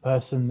is that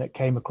person that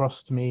came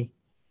across to me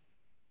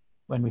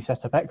when we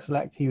set up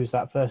Exelect. He was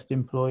that first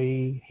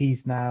employee.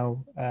 He's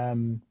now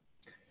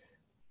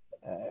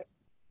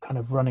kind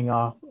of running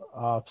our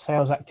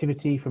sales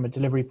activity from a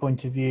delivery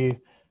point of view.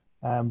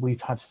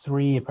 We've had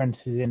 3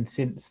 apprentices in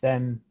since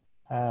then.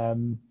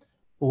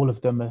 All of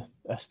them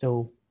are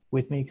still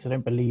with me, because I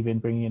don't believe in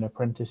bringing an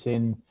apprentice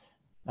in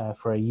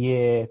for a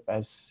year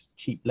as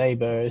cheap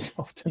labour as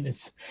often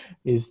is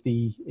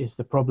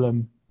the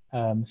problem.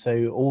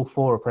 So all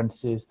 4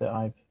 apprentices that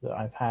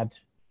I've had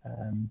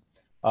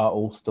are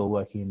all still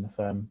working in the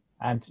firm,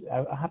 and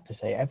I have to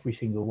say every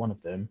single one of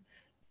them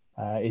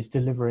is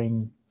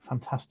delivering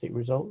fantastic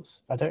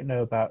results. I don't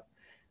know about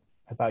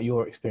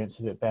your experience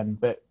of it, Ben,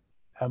 but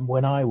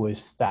when I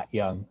was that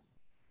young,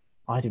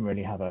 I didn't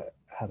really have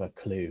a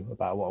clue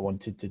about what I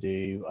wanted to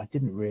do. I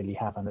didn't really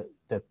have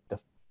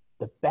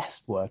the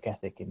best work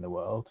ethic in the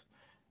world.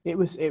 It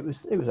was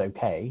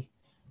okay,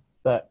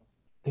 but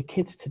the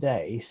kids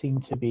today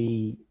seem to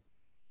be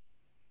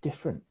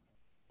different.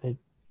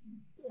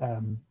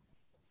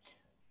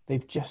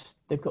 They've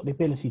got the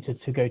ability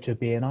to go to a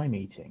BNI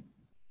meeting,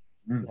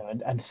 you know,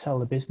 and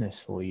sell a business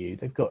for you.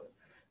 They've got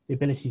the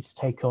ability to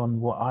take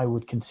on what I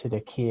would consider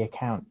key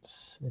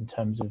accounts in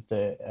terms of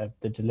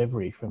the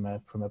delivery from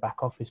a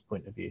back office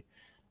point of view.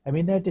 I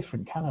mean, they're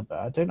different caliber.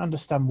 I don't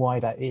understand why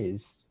that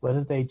is,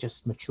 whether they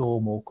just mature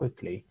more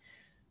quickly.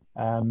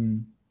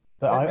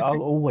 But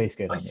I'll always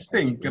go down this. I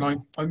think,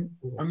 and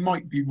I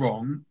might be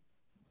wrong,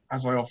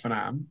 as I often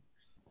am,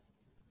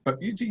 but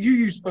you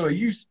use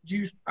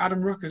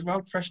Adam Rook as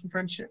well, Professional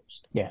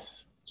Apprenticeships?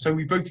 Yes. So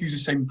we both use the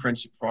same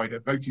apprenticeship provider,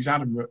 both use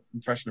Adam Rook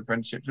from Professional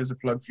Apprenticeships. There's a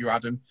plug for you,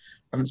 Adam.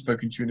 I haven't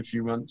spoken to you in a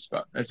few months,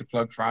 but there's a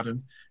plug for Adam.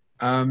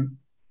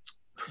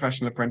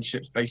 Professional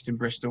Apprenticeships based in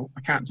Bristol.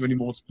 I can't do any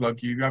more to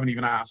plug you. You haven't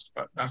even asked,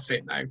 but that's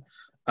it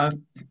now.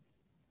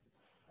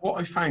 What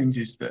I found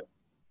is that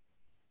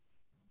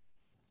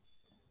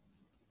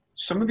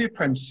some of the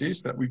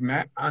apprentices that we've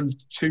met and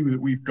two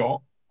that we've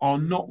got are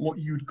not what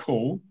you'd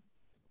call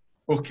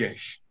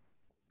bookish.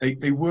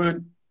 They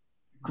weren't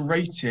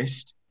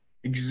greatest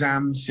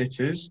exam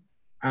sitters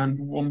and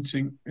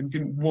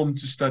didn't want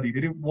to study.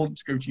 They didn't want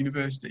to go to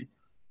university.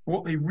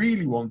 What they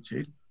really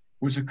wanted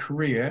was a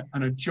career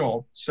and a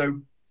job. So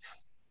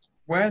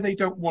where they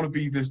don't want to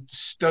be the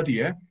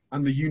studier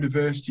and the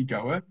university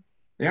goer,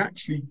 they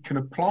actually can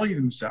apply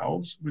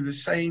themselves with the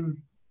same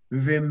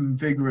vim,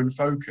 vigor and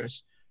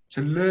focus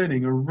to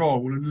learning a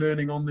role and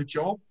learning on the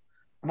job.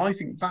 And I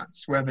think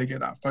that's where they get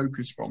that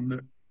focus from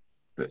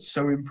that's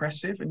so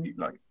impressive. And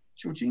like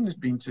Georgina's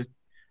been to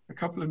a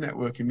couple of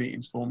networking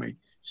meetings for me,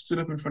 stood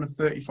up in front of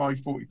 35,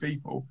 40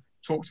 people,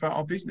 talked about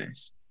our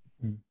business.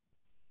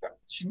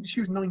 She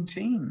was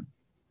 19.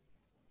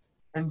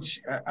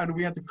 And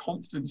we had the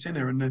confidence in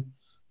her and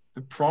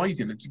the pride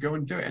in her to go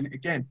and do it. And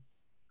again,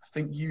 I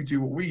think you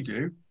do what we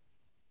do.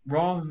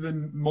 Rather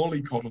than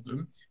mollycoddle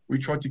them, we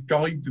try to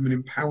guide them and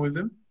empower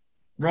them,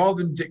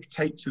 rather than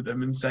dictate to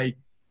them and say,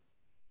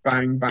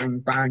 bang, bang,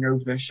 bang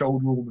over their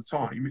shoulder all the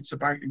time. It's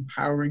about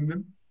empowering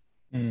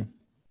them.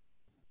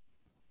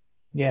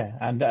 Yeah,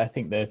 and I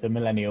think the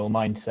millennial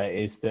mindset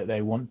is that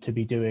they want to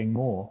be doing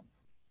more.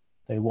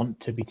 They want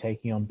to be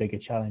taking on bigger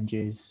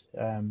challenges,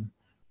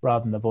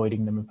 rather than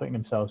avoiding them and putting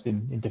themselves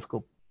in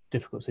difficult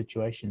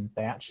situations.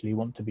 They actually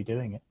want to be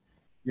doing it,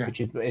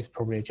 which is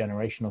probably a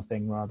generational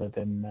thing rather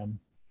than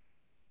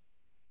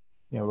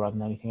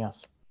anything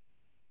else.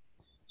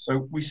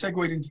 So we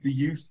segued into the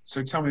youth.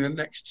 So tell me the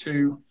next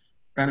two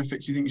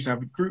benefits you think you should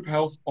have. Group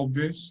health,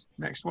 obvious.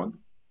 Next one.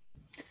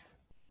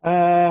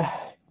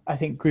 I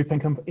think group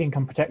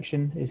income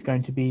protection is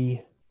going to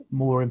be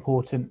more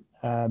important.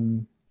 I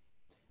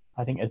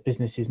think as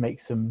businesses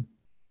make some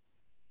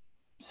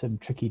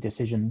tricky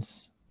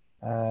decisions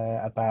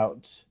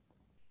about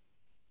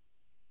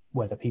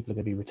whether people are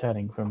going to be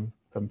returning from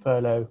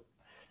furlough,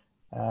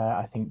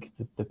 I think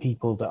the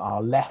people that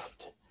are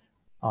left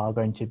are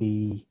going to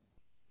be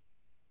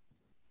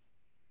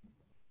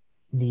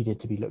needed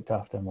to be looked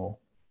after more.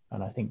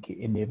 And I think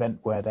in the event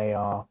where they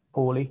are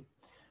poorly,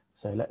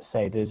 so let's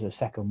say there's a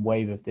second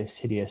wave of this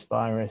hideous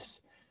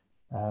virus,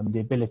 I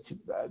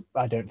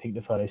don't think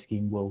the furlough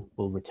scheme will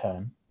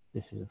return.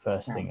 This is the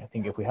first thing. I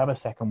think if we have a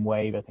second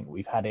wave, I think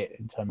we've had it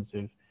in terms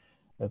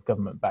of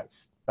government back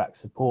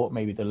support.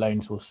 Maybe the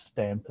loans will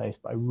stay in place,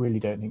 but I really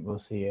don't think we'll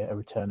see a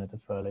return of the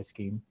furlough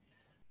scheme.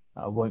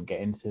 I won't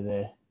get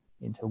into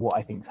what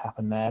I think's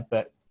happened there,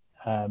 but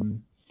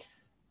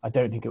I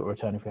don't think it will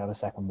return if we have a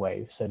second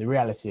wave. So the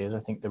reality is, I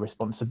think the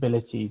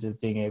responsibilities of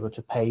being able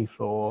to pay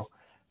for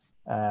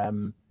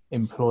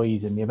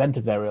employees in the event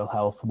of their ill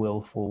health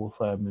will fall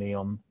firmly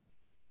on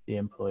the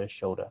employer's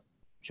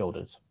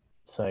shoulders.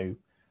 So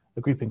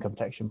the group income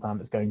protection plan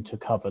that's going to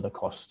cover the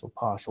cost or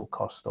partial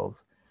cost of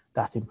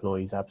that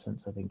employee's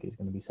absence, I think is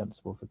going to be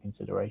sensible for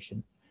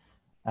consideration.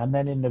 And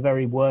then in the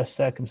very worst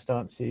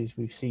circumstances,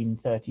 we've seen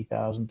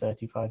 30,000,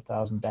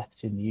 35,000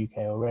 deaths in the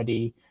UK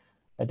already.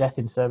 A death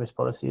in service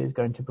policy is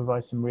going to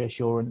provide some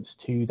reassurance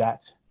to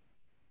that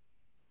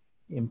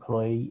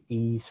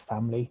employee's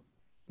family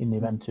in the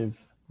event of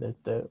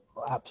the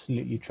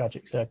absolutely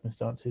tragic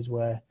circumstances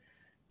where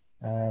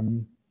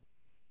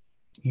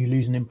you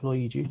lose an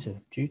employee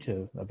due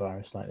to a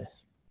virus like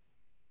this.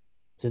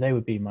 So they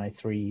would be my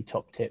three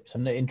top tips.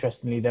 And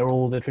interestingly, they're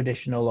all the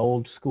traditional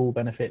old school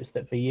benefits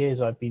that for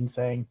years I've been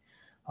saying,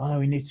 oh no,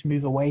 we need to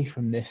move away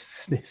from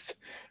this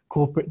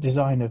corporate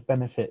design of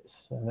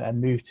benefits and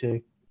move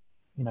to,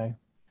 a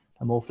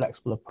more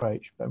flexible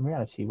approach. But in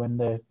reality, when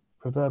the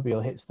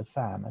proverbial hits the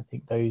fan, I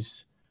think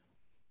those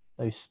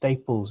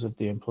staples of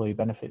the employee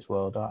benefits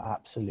world are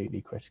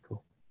absolutely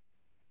critical.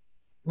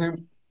 Now,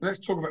 let's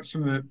talk about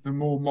some of the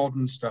more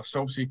modern stuff.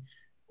 So obviously,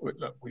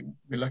 look, we're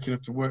lucky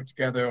enough to work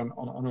together on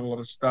a lot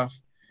of stuff.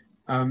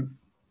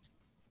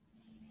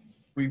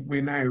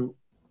 We're now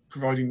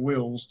providing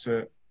wills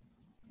to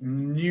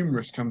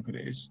numerous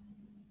companies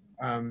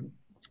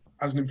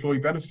as an employee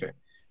benefit.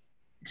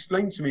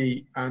 Explain to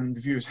me and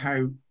the viewers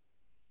how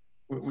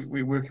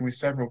we're working with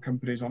several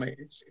companies on it.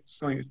 It's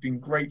something that's been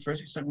great for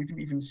us. It's something we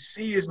didn't even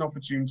see as an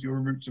opportunity or a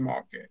route to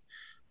market.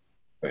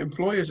 But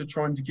employers are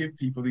trying to give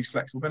people these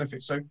flexible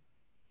benefits. So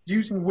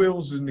using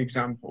wills as an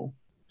example,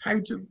 how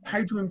do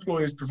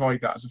employers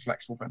provide that as a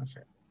flexible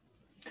benefit?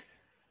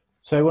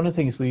 So one of the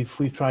things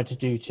we've tried to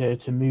do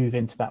to move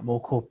into that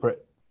more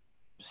corporate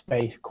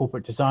space,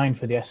 corporate design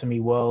for the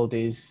SME world,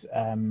 is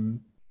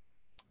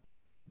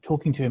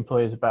talking to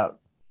employers about,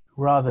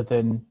 rather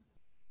than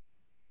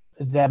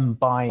them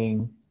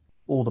buying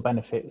all the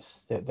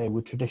benefits that they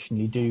would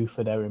traditionally do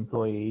for their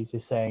employees,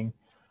 is saying,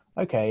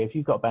 okay, if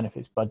you've got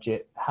benefits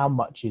budget, how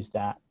much is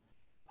that,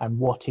 and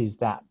what is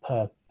that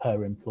per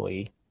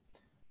employee?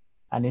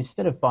 And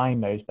instead of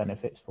buying those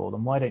benefits for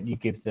them, why don't you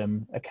give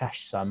them a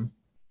cash sum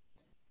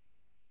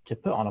to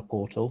put on a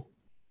portal,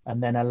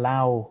 and then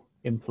allow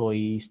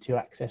employees to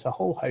access a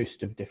whole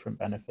host of different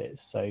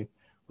benefits? So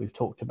we've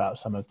talked about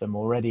some of them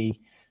already.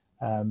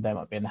 They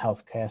might be in the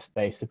healthcare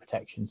space, the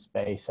protection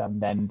space, and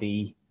then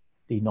the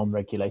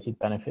non-regulated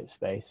benefit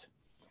space.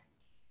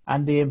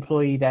 And the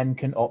employee then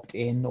can opt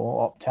in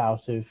or opt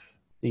out of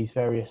these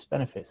various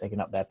benefits. They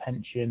can up their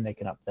pension, they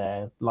can up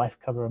their life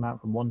cover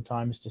amount from 1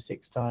 times to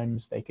 6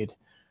 times. They could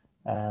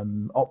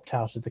opt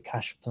out of the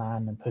cash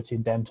plan and put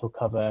in dental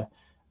cover.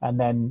 And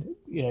then,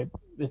 you know,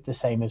 it's the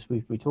same as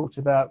we talked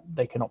about.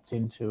 They can opt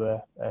into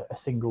a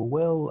single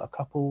will, a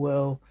couple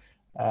will,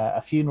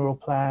 a funeral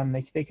plan.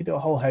 They could do a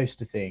whole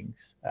host of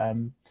things.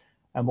 And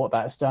what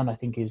that's done, I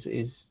think,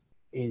 is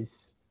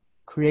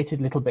created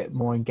a little bit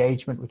more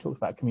engagement. We talked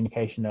about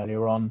communication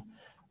earlier on.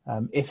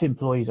 If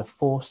employees are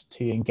forced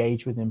to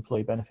engage with the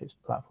employee benefits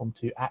platform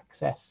to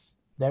access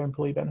their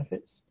employee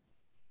benefits,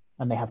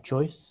 and they have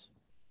choice,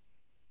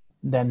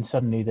 then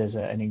suddenly there's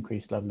an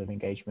increased level of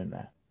engagement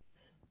there.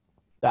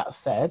 That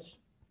said,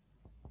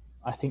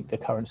 I think the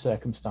current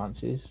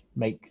circumstances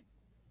make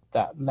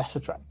that less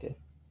attractive.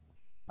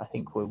 I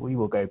think we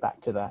will go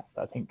back to that.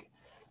 I think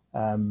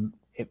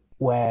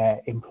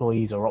where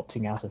employees are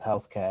opting out of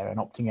healthcare and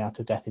opting out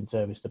of death in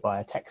service to buy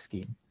a tech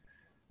scheme,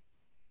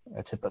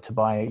 to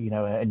buy, you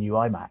know, a new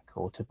iMac,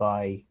 or to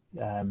buy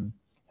an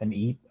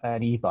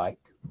e-bike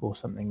or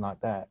something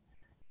like that,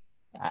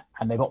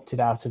 and they've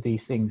opted out of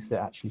these things that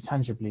actually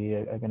tangibly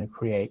are going to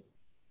create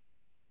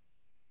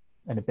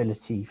an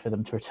ability for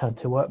them to return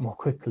to work more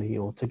quickly,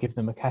 or to give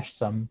them a cash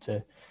sum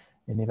to,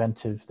 in the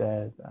event of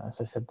their,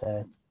 as I said,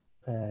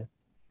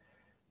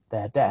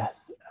 their death.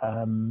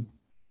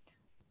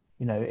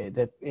 You know,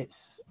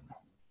 it's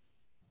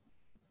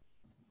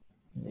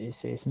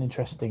an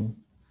interesting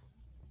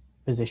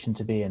position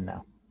to be in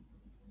now.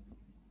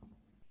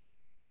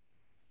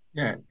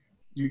 Yeah,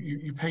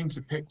 you paint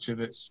a picture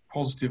that's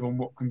positive on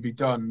what can be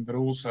done, but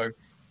also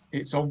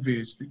it's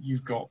obvious that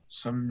you've got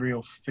some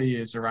real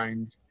fears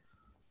around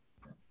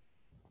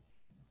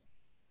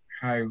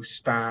how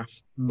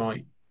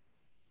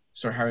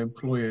how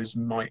employers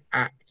might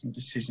act and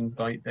decisions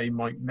they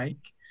might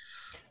make.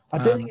 I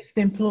don't think it's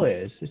the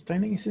employers. I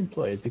don't think it's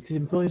employers, because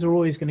employers are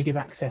always going to give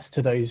access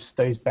to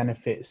those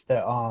benefits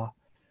that are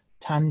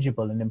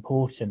tangible and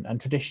important and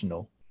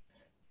traditional.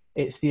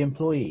 It's the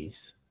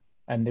employees,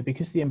 and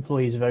because the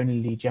employees have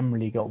only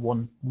generally got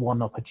one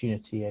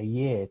opportunity a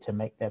year to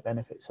make their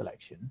benefit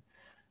selection,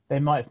 they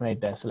might have made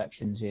their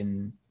selections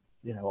in,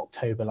 you know,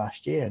 October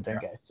last year, and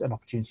don't get an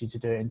opportunity to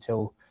do it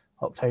until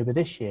October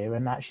this year.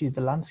 And actually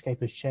the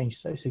landscape has changed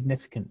so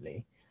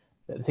significantly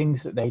that the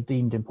things that they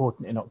deemed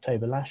important in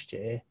October last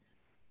year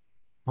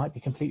might be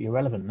completely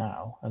irrelevant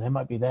now, and they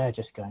might be there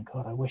just going,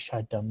 God, I wish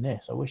I'd done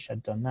this, I wish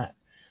I'd done that.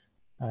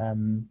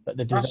 But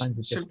the designs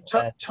are just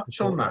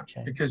touch on that,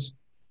 because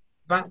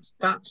that's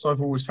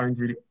I've always found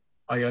really,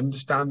 I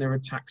understand there are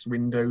tax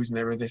windows and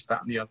there are this,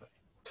 that and the other,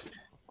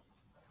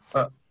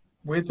 but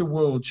with the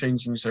world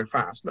changing so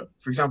fast, look,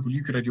 for example,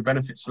 you could have your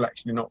benefit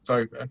selection in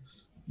October,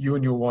 you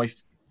and your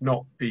wife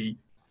not be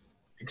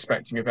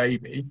expecting a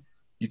baby,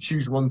 you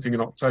choose one thing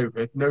in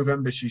October,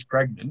 November she's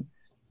pregnant,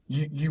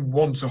 you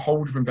want a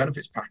whole different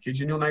benefits package,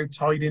 and you're now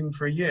tied in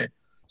for a year.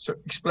 So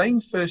explain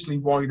firstly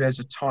why there's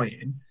a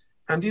tie-in,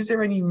 and is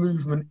there any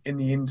movement in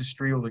the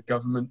industry or the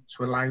government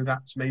to allow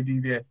that to maybe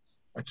be a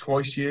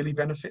twice yearly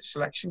benefit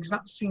selection? Because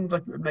that seems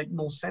like it would make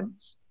more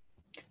sense.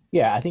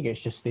 Yeah, I think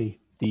it's just the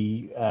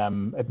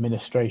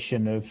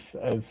administration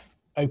of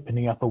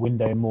opening up a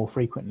window more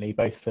frequently,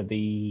 both for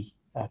the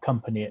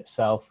company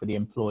itself, for the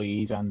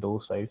employees, and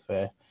also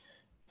for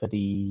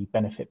the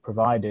benefit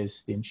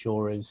providers, the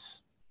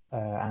insurers,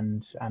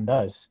 and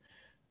us.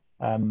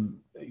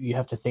 You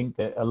have to think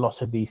that a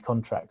lot of these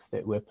contracts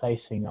that we're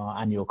placing are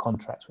annual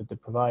contracts with the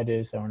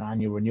providers. They're on an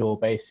annual renewal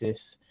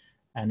basis,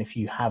 and if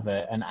you have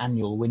an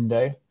annual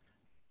window,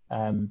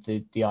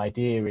 the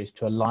idea is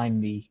to align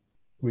the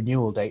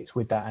renewal dates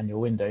with that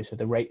annual window, so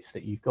the rates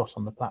that you've got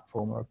on the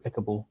platform are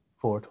applicable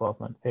for a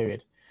 12-month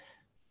period.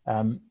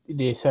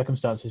 The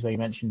circumstances where you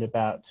mentioned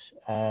about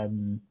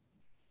having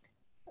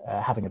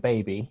a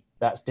baby,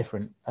 that's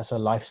different. That's a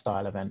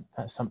lifestyle event.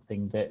 That's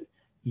something that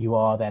you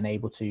are then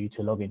able to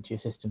log into your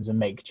systems and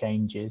make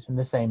changes. And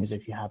the same as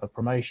if you have a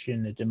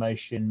promotion, a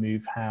demotion,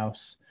 move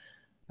house,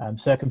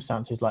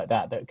 circumstances like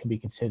that that can be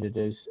considered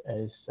as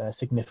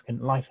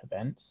significant life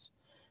events,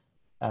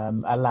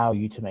 allow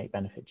you to make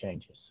benefit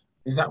changes.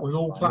 Is that with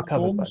all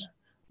platforms?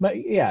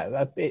 But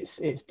yeah,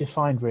 it's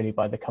defined really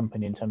by the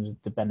company in terms of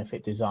the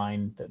benefit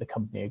design that the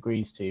company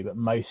agrees to. But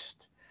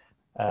most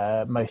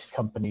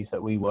companies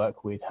that we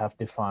work with have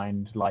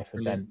defined life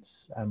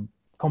events,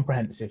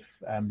 comprehensive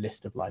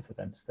list of life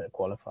events that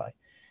qualify.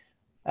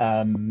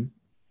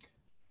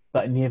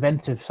 But in the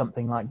event of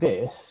something like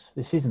this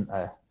isn't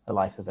a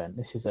life event.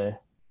 This is an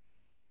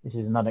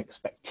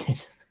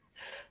unexpected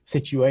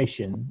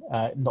situation,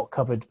 not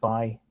covered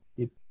by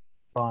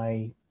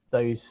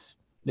those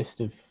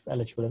list of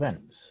eligible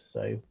events.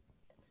 So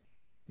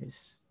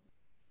it's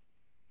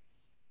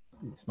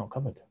not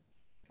covered.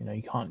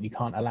 You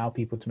can't allow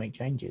people to make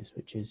changes,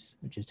 which is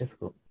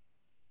difficult.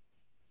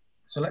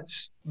 So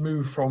let's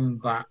move from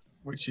that,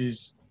 which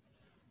is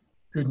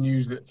good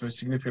news that for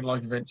significant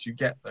life events you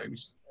get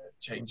those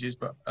changes,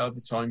 but other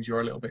times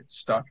you're a little bit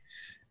stuck.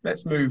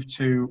 Let's move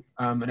to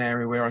an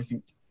area where I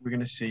think we're going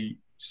to see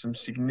some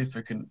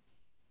significant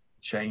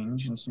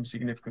change and some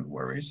significant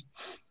worries.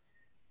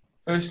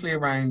 Firstly,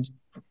 around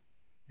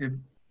the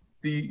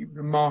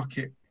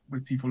market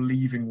with people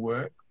leaving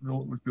work,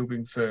 with people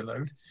being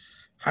furloughed.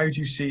 How do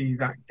you see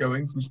that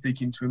going from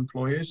speaking to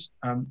employers?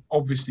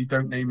 Obviously,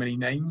 don't name any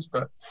names,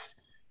 but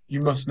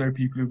you must know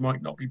people who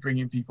might not be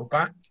bringing people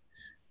back.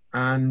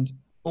 And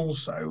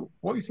also,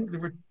 what do you think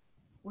the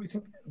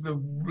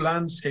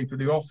landscape of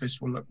the office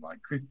will look like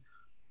with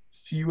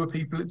fewer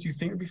people? Do you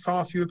think there'll be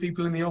far fewer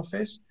people in the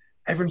office?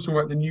 Everyone's talking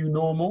about the new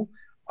normal.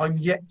 I'm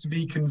yet to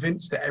be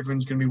convinced that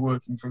everyone's going to be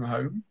working from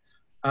home.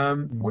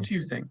 What do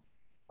you think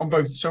on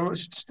both? So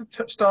let's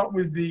start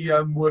with the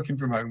working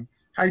from home.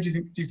 How do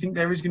you think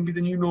there is going to be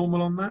the new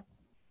normal on that?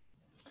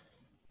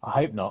 I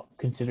hope not,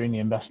 considering the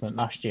investment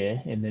last year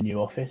in the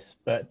new office.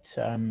 But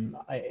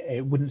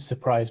it wouldn't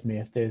surprise me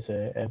if there's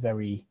a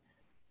very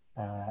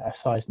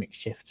seismic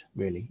shift,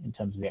 really, in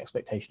terms of the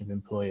expectation of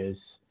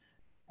employers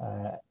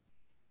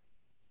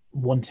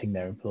wanting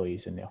their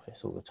employees in the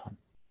office all the time.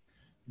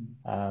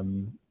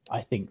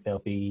 I think there'll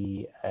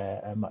be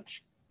a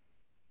much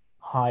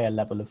higher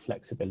level of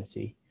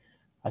flexibility.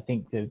 I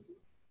think the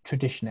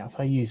traditionally, if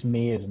I use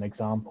me as an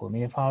example, I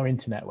mean, if our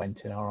internet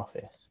went in our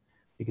office,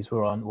 because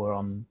we're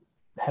on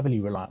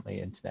heavily reliant on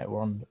the internet,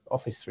 we're on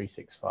Office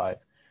 365,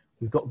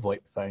 we've got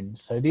VoIP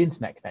phones, so the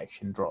internet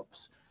connection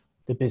drops,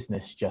 the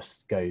business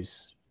just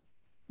goes,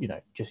 you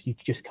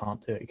just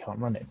can't do it, you can't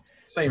run it.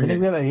 Same I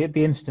think really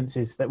the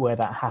instances where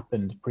that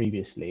happened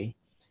previously,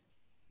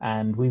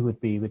 and we would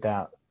be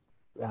without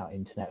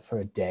internet for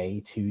a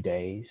day, 2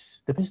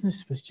 days, the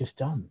business was just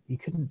done. You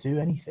couldn't do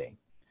anything.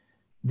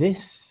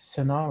 This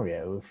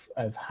scenario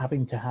of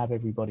having to have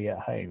everybody at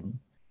home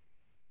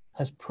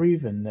has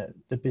proven that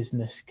the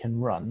business can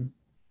run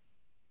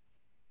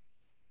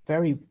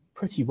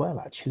pretty well,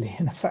 actually.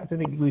 And in fact, I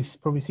think we've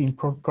probably seen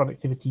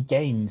productivity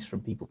gains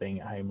from people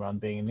being at home rather than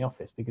being in the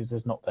office, because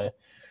there's not the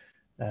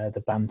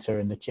banter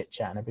and the chit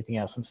chat and everything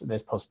else. So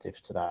there's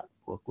positives to that.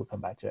 We'll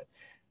come back to it.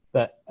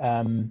 But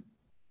I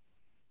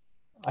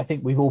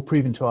think we've all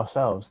proven to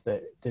ourselves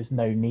that there's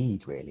no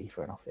need really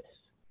for an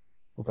office,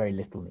 or very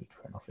little need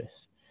for an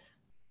office.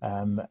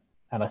 And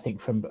I think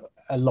from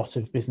a lot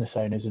of business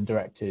owners and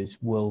directors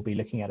will be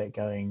looking at it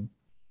going,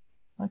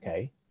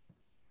 okay,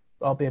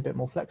 I'll be a bit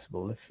more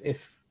flexible.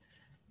 If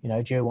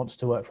Joe wants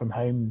to work from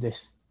home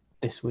this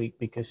week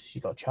because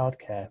she's got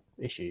childcare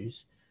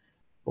issues,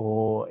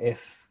 or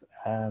if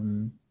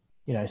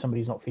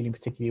somebody's not feeling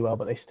particularly well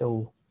but they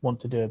still want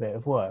to do a bit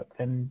of work,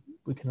 then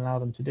we can allow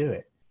them to do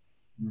it.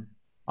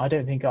 I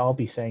don't think I'll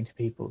be saying to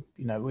people,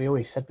 we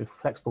always said with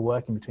flexible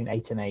working between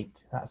 8 and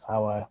 8, that's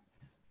our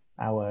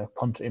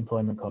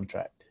employment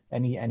contract.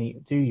 Any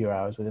do your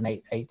hours with an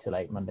 8 till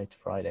 8 Monday to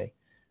Friday.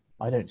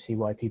 I don't see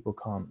why people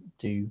can't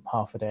do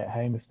half a day at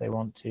home if they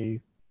want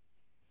to,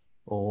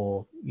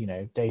 or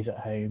days at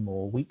home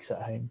or weeks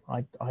at home.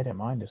 I don't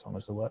mind as long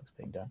as the work's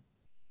being done.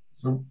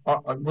 So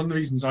one of the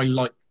reasons I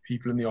like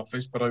people in the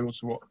office, but I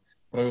also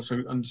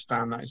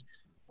understand that is,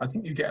 I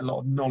think you get a lot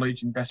of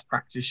knowledge and best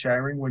practice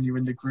sharing when you're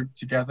in the group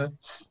together.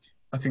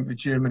 I think the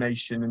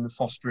germination and the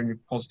fostering of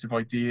positive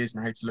ideas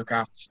and how to look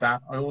after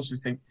staff. I also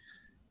think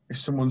if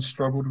someone's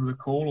struggled with a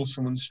call or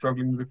someone's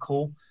struggling with a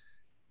call,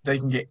 they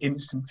can get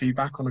instant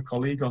feedback on a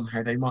colleague on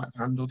how they might have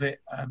handled it.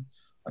 I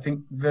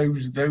think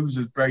those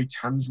are very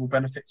tangible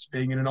benefits of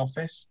being in an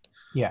office.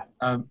 Yeah.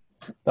 But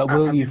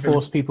will you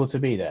force people to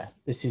be there?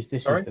 This is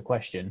the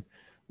question.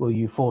 Will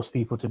you force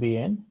people to be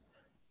in?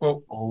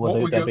 Well, or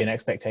will there be an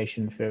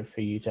expectation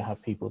for you to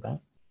have people there?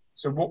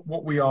 So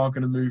what we are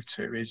going to move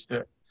to is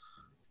that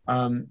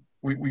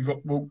we're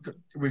full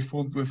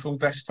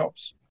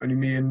desktops. Only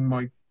me and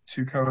my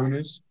 2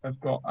 co-owners have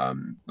got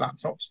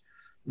laptops.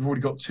 We've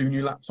already got 2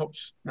 new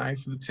laptops now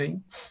for the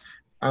team.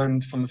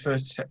 And from the 1st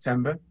of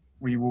September,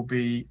 we will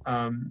be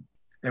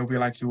they'll be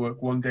allowed to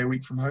work 1 day a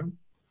week from home.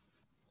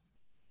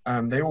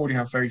 They already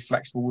have very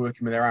flexible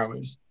working with their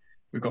hours.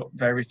 We've got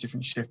various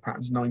different shift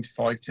patterns: 9 to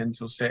 5, 10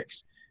 till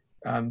 6,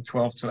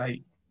 12 till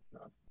 8.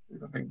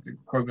 I think the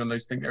quote on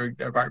those, think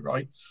they're about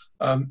right.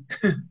 But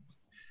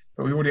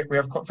we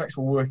have quite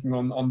flexible working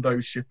on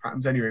those shift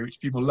patterns anyway,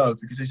 which people love,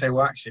 because they say,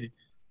 well, actually,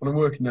 when I'm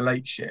working the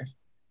late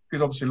shift,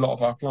 because obviously a lot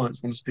of our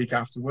clients want to speak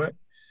after work,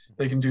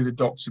 they can do the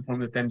doctor's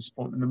appointment, the dentist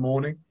appointment in the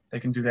morning. They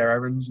can do their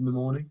errands in the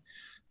morning.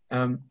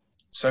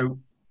 So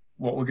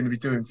what we're going to be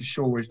doing for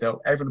sure is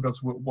everyone will be able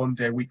to work 1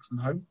 day a week from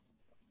home.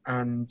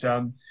 And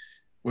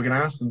we're going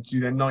to ask them to do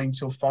their 9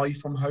 till 5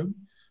 from home,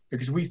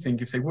 because we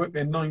think if they work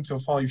their 9 till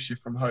 5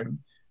 shift from home,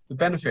 the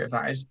benefit of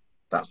that is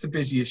that's the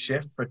busiest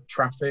shift for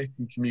traffic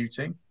and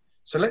commuting.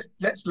 So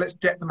let's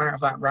get them out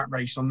of that rat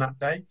race on that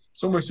day.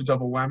 It's almost a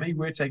double whammy.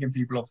 We're taking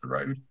people off the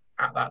road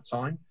at that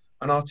time,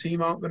 and our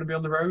team aren't going to be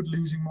on the road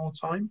losing more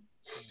time.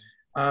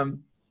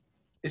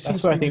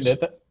 That's where I think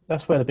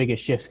that's where the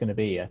biggest shift's going to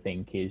be. I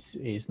think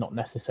is not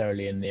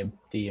necessarily in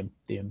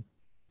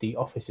the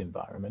office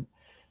environment,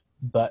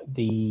 but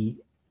the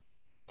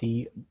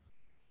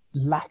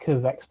lack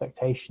of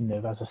expectation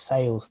of, as a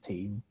sales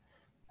team,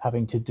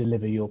 having to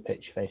deliver your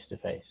pitch face to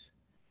face.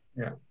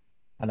 Yeah.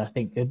 And I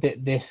think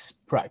that this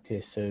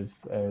practice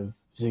of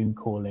Zoom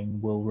calling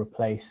will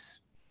replace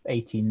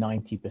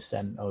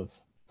 80-90% of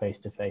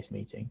face-to-face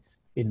meetings,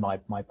 in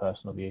my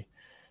personal view.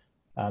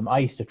 I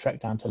used to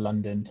trek down to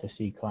London to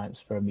see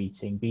clients for a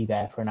meeting, be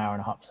there for an hour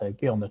and a half, so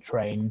be on the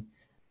train,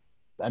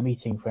 a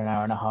meeting for an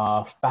hour and a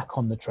half, back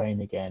on the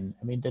train again.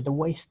 I mean, the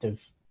waste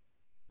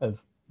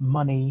of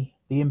money,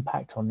 the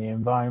impact on the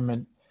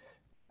environment,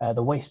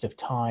 the waste of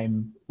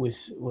time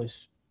was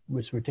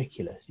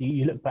ridiculous.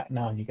 You look back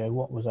now and you go,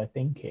 what was I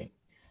thinking?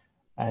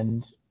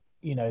 And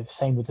the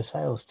same with the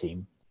sales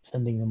team,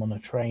 sending them on a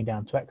train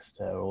down to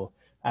Exeter,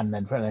 and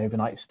then for an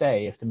overnight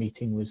stay if the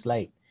meeting was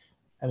late.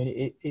 I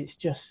mean, it's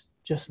just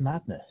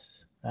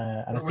madness.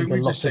 And I think a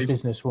lot of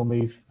business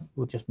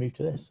will just move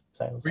to this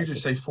sales. We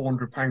just say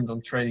 £400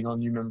 on training our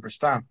new member of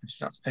staff, but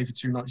you have to pay for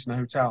 2 nights in a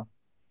hotel.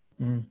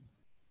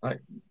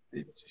 Like,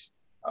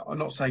 I'm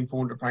not saying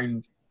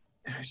 £400.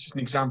 It's just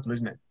an example,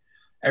 isn't it?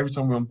 Every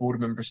time we onboard a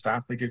member of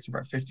staff, they go through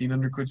about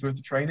 1,500 quid's worth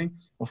of training.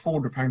 Well,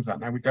 £400 of that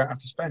now we don't have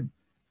to spend,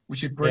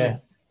 which is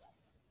brilliant.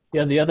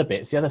 Yeah, the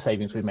other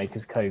savings we make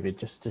as COVID,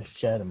 just to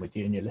share them with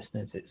you and your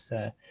listeners, it's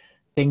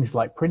things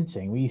like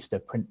printing. We used to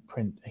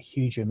print a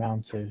huge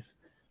amount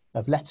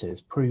of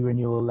letters,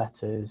 pre-renewal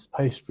letters,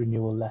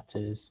 post-renewal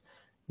letters,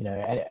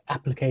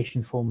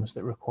 application forms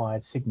that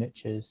required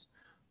signatures,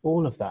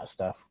 all of that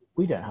stuff.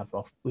 We don't have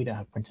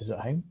printers at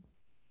home.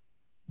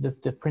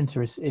 The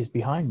printer is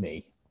behind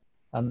me.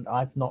 And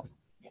I've not,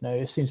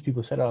 as soon as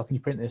people said, oh, can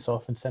you print this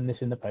off and send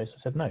this in the post? I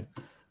said, no,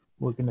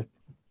 we're going to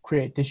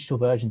create digital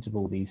versions of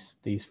all these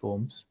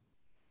forms.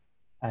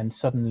 And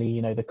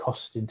suddenly, the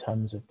cost in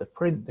terms of the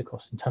print, the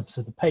cost in terms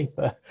of the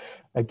paper,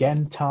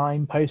 again,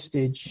 time,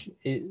 postage,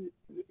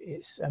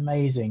 it's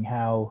amazing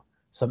how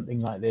something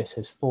like this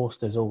has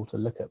forced us all to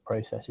look at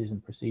processes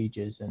and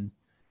procedures and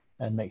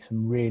make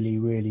some really,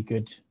 really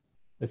good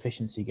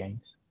efficiency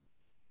gains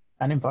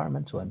and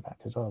environmental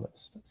impact as well.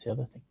 That's the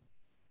other thing.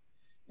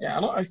 Yeah,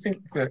 and I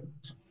think that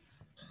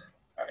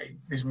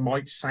this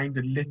might sound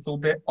a little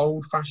bit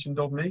old-fashioned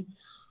of me.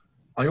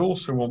 I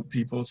also want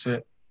people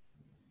to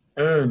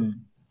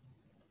earn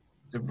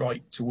the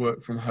right to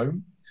work from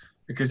home,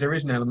 because there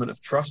is an element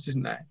of trust,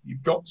 isn't there?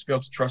 You've got to be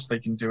able to trust they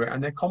can do it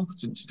and they're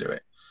competent to do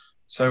it.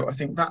 So I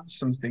think that's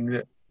something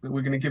that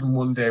we're going to give them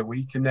 1 day a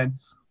week, and then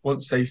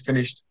once they've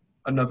finished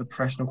another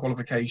professional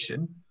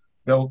qualification,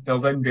 they'll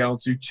then be able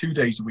to do 2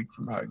 days a week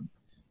from home.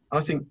 And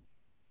I think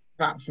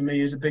that for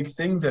me is a big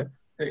thing, that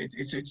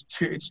it's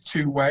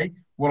two-way.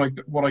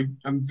 What I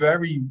am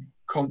very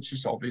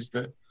conscious of is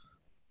that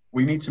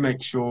we need to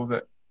make sure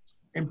that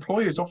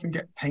employers often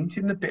get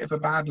painted in a bit of a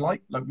bad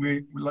light, like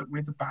we're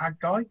the bad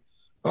guy.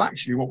 Well,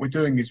 actually, what we're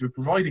doing is we're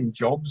providing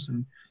jobs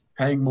and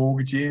paying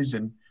mortgages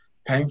and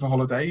paying for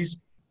holidays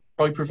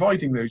by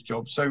providing those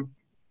jobs. So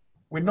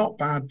we're not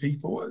bad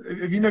people.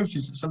 Have you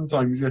noticed that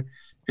sometimes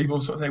people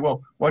sort of say,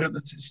 well, why don't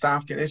the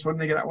staff get this? Why don't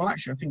they get that? Well,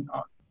 actually,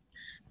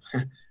 I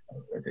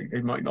think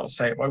they might not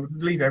say it, but I would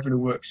believe everyone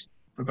who works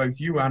for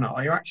both you and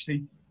I are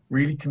actually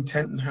really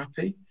content and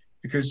happy,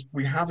 because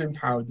we have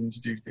empowered them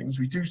to do things.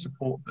 We do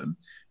support them.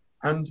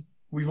 And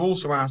we've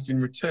also asked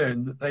in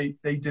return that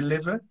they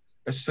deliver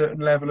a certain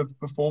level of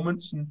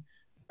performance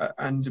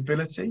and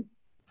ability.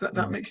 Does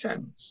that make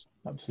sense?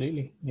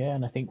 Absolutely. Yeah.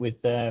 And I think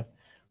with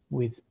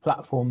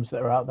platforms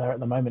that are out there at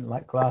the moment,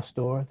 like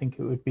Glassdoor, I think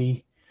it would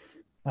be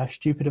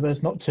stupid of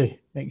us not to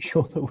make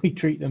sure that we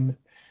treat them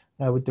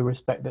with the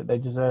respect that they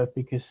deserve,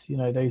 because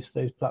those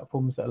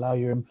platforms that allow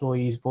your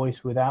employees'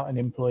 voice without an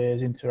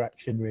employer's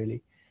interaction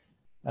really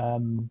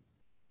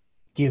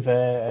give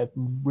a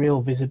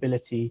real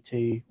visibility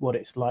to what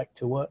it's like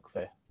to work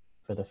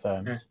for the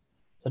firms. Yeah.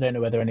 So I don't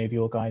know whether any of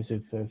your guys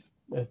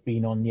have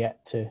been on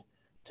yet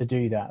to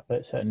do that,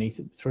 but certainly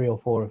 3 or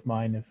 4 of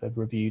mine have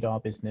reviewed our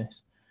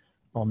business,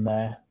 on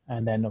there,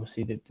 and then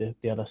obviously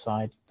the other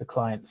side, the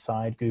client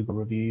side, Google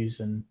reviews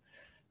and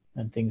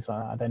things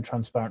like that. Then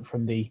transparent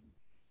from the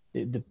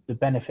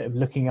benefit of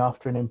looking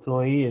after an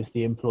employee is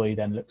the employee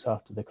then looks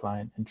after the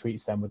client and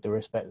treats them with the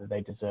respect that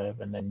they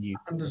deserve, and then you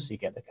obviously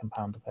get the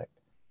compound effect.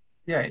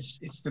 Yeah,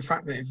 it's the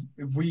fact that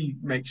if we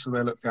make sure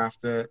they're looked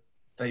after,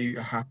 they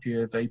are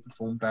happier, they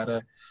perform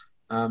better.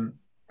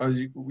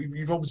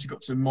 You've obviously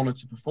got to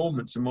monitor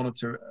performance and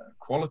monitor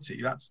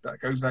quality. That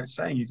goes without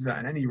saying. You do that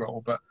in any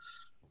role. But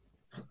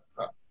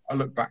I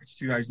look back to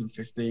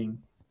 2015.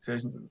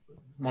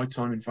 My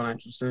time in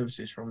financial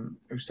services from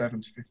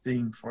 07 to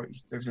 15, before it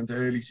was into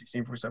early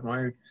 16 before I started my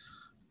own,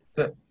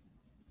 that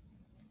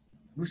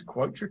was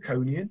quite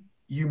draconian.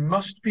 You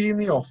must be in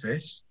the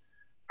office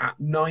at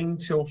 9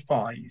 till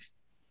 5,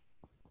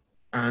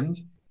 and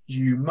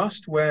you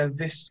must wear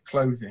this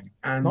clothing.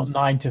 And not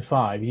 9 to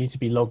 5. You need to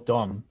be logged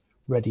on,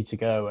 ready to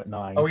go at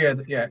 9. Oh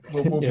yeah.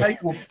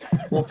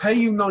 We'll pay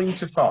you 9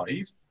 to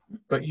 5,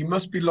 but you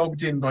must be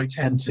logged in by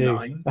 10 to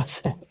 9. That's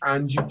it.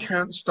 And you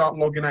can't start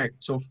logging out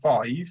till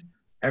 5.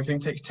 Everything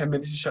takes 10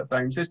 minutes to shut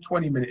down. It says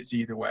 20 minutes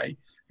either way.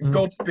 And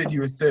God forbid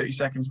you were 30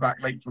 seconds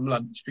back late from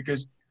lunch,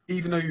 because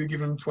even though you were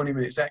giving them 20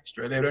 minutes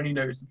extra, they'd only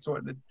notice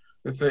the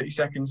 30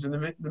 seconds in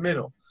the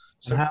middle.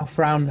 So and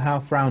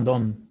how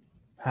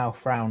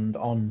frowned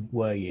on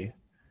were you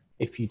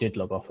if you did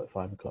log off at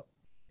 5 o'clock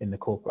in the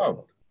corporate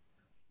world?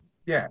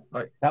 Yeah,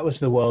 like that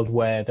was the world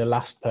where the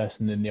last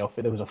person in the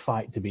office, there was a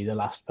fight to be the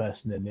last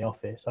person in the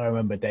office. I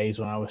remember days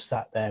when I was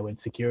sat there when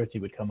security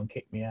would come and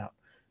kick me out,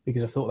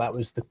 because I thought that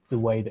was the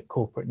way that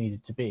corporate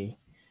needed to be.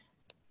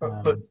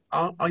 But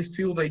I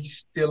feel they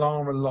still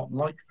are a lot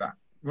like that.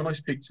 When I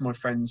speak to my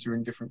friends who are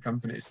in different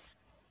companies,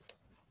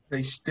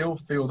 they still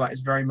feel that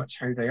is very much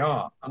how they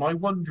are. And I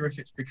wonder if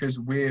it's because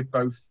we're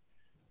both,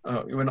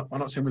 I'm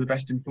not saying we're the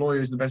best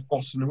employers and the best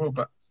bosses in the world,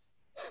 but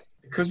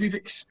because we've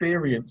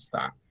experienced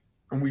that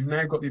and we've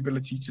now got the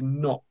ability to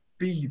not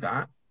be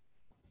that,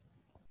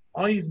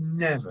 I've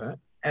never,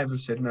 ever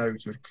said no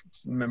to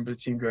a member of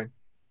the team going,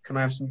 can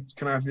I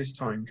have this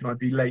time? Can I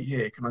be late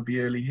here? Can I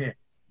be early here?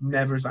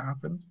 Never has that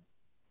happened.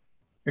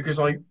 Because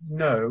I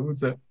know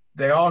that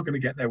they are going to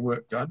get their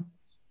work done.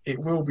 It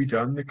will be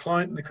done. The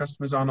client and the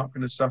customers are not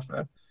going to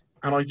suffer.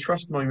 And I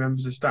trust my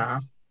members of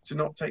staff to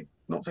not take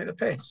the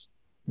piss.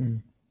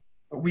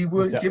 But we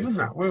weren't given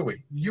that, were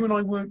we? You and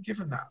I weren't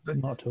given that.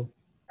 Not at all.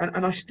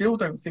 And I still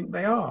don't think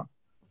they are.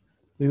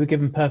 We were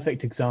given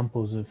perfect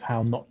examples of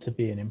how not to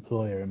be an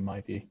employer, in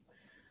my view.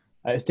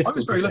 It's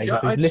difficult to say.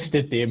 We've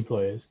listed the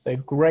employers. They're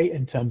great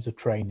in terms of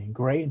training,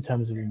 great in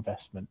terms of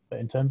investment, but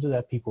in terms of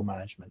their people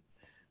management,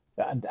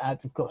 and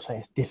I've got to say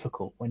it's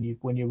difficult when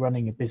you're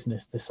running a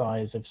business the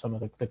size of some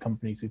of the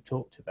companies we've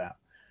talked about,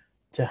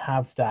 to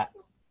have that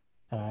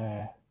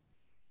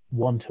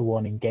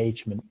one-to-one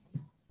engagement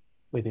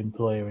with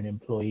employer and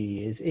employee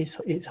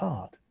it's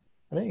hard.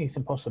 I don't think it's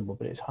impossible,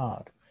 but it's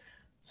hard.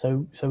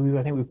 So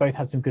I think we've both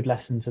had some good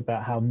lessons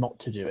about how not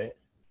to do it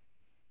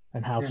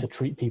and how to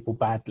treat people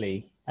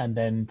badly, and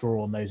then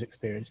draw on those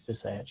experiences to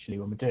say, actually,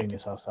 when we're doing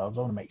this ourselves,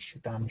 I want to make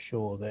damn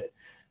sure that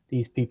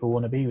these people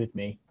want to be with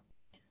me.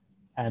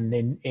 And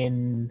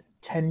in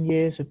 10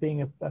 years of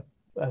being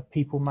a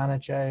people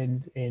manager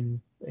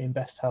in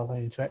Best Health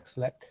and Interact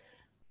Select,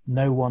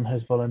 no one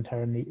has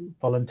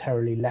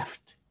voluntarily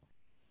left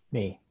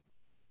me.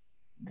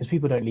 Because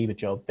people don't leave a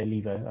job, they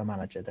leave a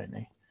manager, don't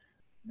they?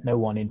 No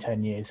one in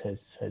 10 years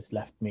has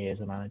left me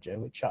as a manager,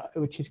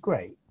 which is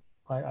great.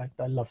 I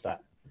love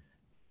that.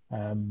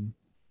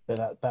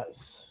 But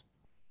that's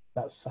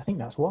I think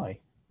that's why,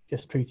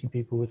 just treating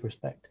people with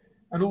respect.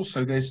 And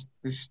also there's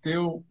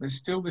still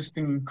this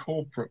thing in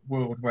corporate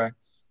world where,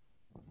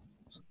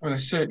 well, it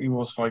certainly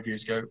was 5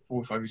 years ago, 4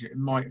 or 5 years ago. It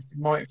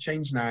might have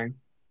changed now.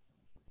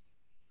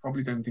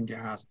 Probably don't think it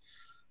has.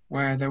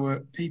 Where there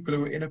were people who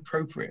were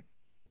inappropriate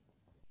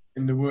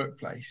in the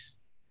workplace.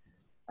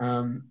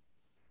 And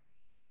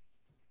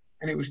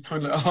it was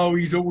kind of like, oh,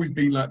 he's always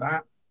been like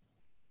that.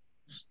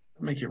 Just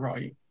make it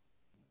right.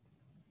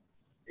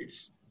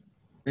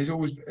 There's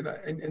always,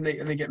 and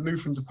they get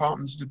moved from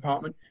department to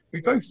department.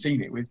 We've both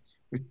seen it with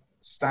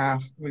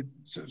staff, with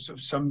sort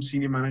of some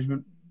senior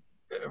management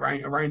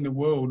around the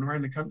world and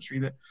around the country,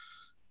 that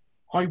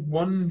I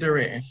wonder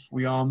if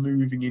we are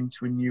moving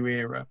into a new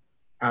era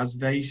as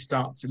they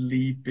start to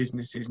leave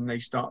businesses and they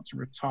start to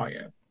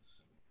retire,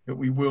 that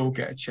we will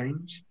get a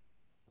change.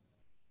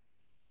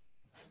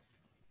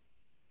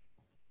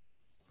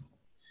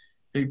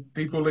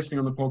 People listening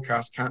on the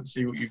podcast can't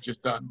see what you've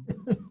just done.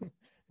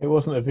 It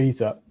wasn't a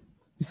visa.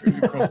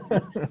 It was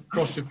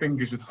cross your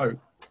fingers with hope.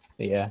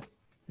 Yeah,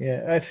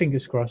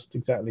 fingers crossed.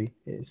 Exactly.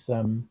 It's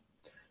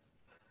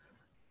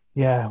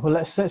yeah. Well,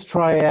 let's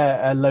try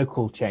a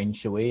local change,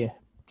 shall we?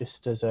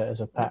 Just as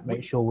a pat,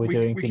 make sure we're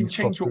doing things. We can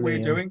change what we're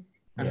doing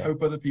and yeah.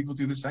 hope other people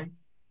do the same.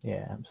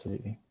 Yeah,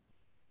 absolutely.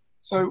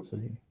 So,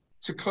 absolutely.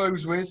 To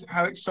close with,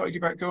 how excited are you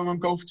about going on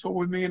golf tour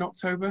with me in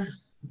October?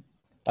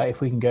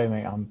 If we can go,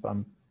 mate,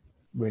 I'm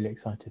really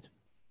excited.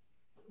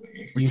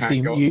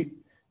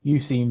 You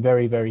seem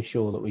very, very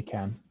sure that we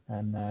can.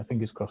 and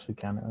fingers crossed we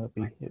can.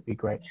 It'd be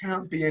great.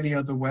 Can't be any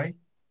other way.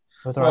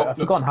 But Well, I've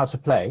forgotten how to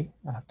play,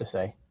 I have to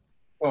say.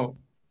 Well,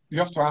 you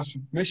have to ask for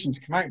permission to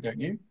come out, don't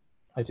you?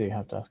 I do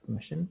have to ask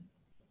permission.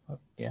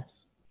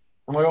 Yes.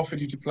 And I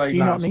offered you to play Do you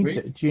not last need week.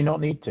 to? Do you not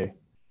need to?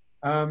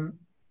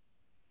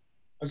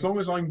 As long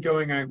as I'm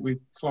going out with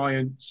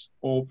clients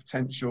or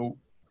potential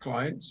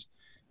clients,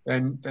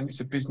 then it's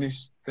a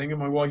business thing, and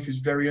my wife is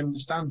very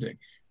understanding.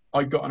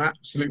 I got an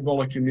absolute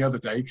rollicking the other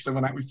day because I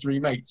went out with 3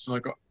 mates,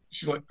 and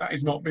she's like, "That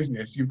is not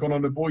business. You've gone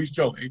on a boys'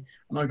 jolly,"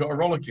 and I got a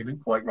rollicking,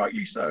 and quite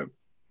rightly so.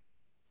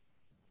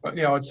 But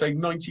yeah, I'd say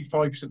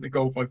 95% of the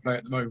golf I play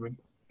at the moment,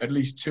 at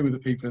least 2 of the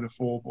people in a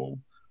 4-ball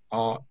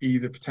are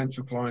either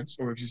potential clients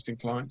or existing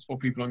clients or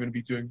people I'm going to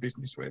be doing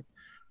business with.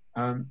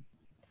 I'll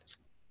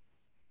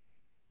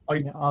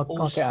get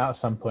out at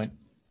some point.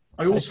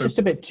 It's just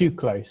a bit too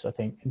close, I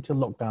think. Until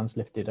lockdown's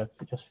lifted, I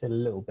just feel a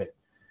little bit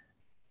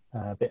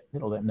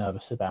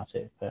nervous about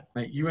it. But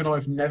mate, you and I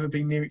have never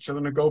been near each other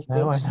on a golf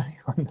course. No,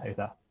 I know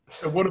that.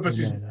 One of us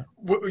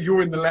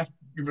you're in the left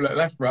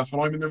rough,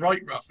 and I'm in the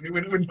right rough, and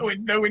we're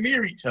nowhere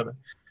near each other.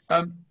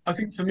 I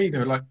think for me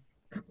though, like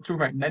talking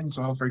about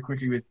mental health very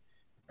quickly with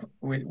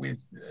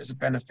as a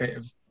benefit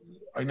of,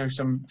 I know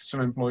some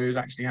employers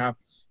actually have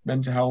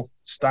mental health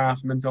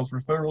staff, mental health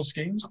referral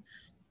schemes.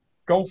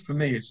 Golf for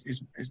me is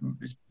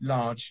a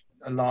large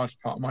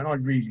part of mine. I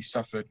really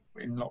suffered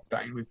in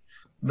lockdown with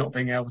not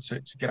being able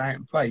to get out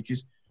and play,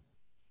 because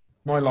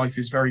my life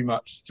is very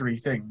much 3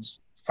 things: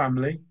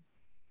 family,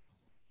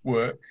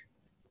 work,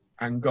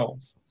 and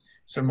golf.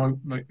 So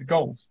the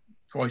golf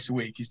twice a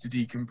week is to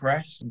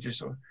decompress and just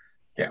sort of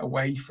get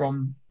away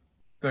from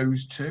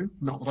those 2.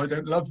 Not that I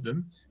don't love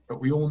them,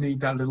 but we all need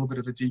that little bit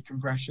of a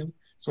decompression.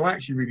 So I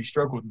actually really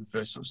struggled in the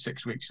first sort of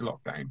 6 weeks of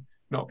lockdown,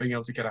 not being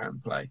able to get out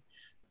and play.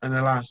 And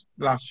the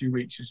last few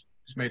weeks has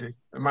made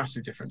a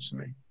massive difference to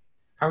me.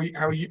 How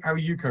are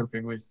you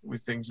coping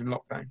with things in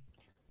lockdown?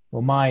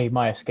 Well,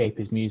 my escape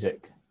is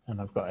music,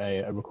 and I've got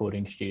a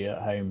recording studio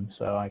at home,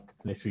 so I can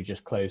literally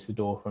just close the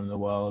door from the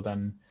world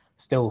and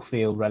still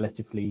feel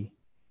relatively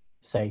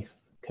safe,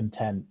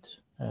 content,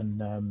 and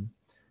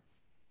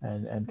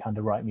kind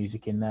of write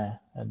music in there.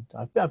 And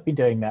I've been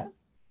doing that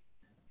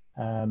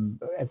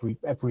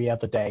every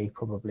other day,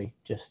 probably,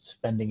 just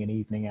spending an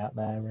evening out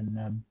there,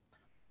 and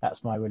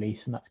that's my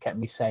release, and that's kept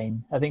me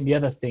sane. I think the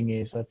other thing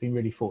is I've been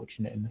really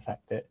fortunate in the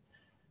fact that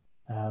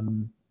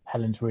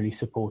Helen's really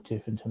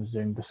supportive in terms of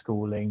doing the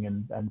schooling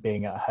and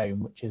being at home,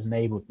 which has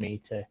enabled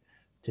me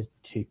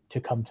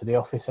to come to the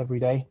office every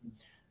day.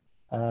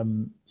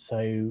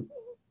 So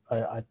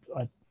I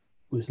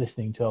was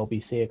listening to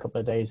LBC a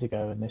couple of days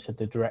ago, and they said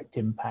the direct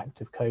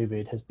impact of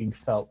COVID has been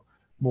felt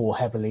more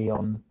heavily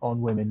on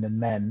women than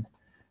men,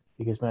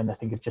 because men, I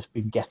think, have just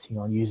been getting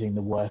on using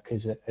the work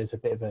as a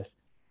bit of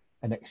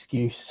an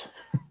excuse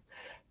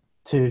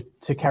to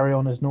carry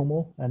on as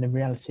normal, and in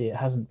reality it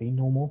hasn't been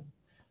normal.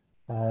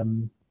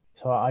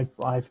 So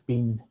I've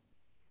been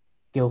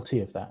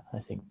guilty of that, I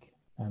think,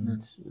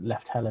 and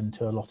left Helen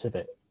to a lot of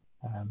it.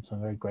 So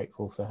I'm very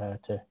grateful for her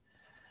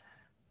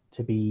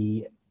to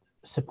be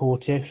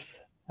supportive,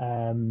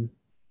 and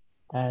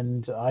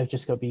I've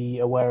just got to be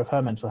aware of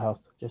her mental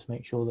health, just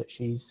make sure that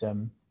she's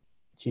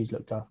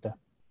looked after.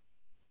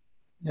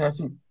 Yeah, I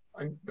think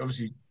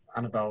obviously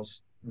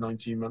Annabelle's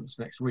 19 months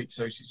next week,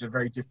 so she's a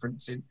very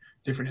different in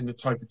the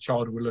type of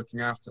child we're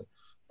looking after.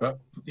 But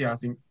yeah, I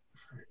think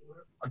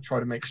I try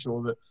to make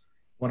sure that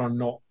when I'm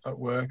not at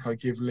work, I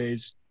give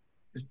Liz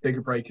as big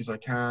a break as I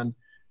can.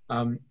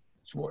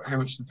 So how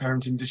much of the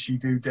parenting does she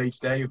do day to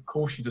day? Of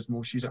course she does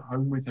more. She's at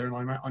home with her,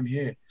 and I'm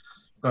here.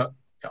 But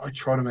I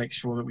try to make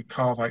sure that we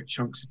carve out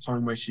chunks of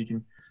time where she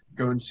can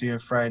go and see her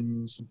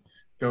friends,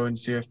 go and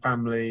see her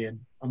family, and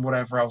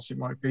whatever else it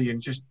might be,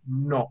 and just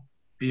not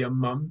be a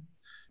mum.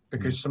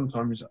 Because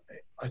sometimes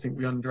I think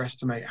we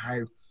underestimate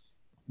how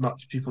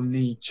much people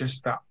need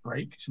just that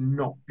break to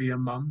not be a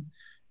mum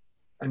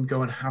and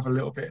go and have a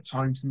little bit of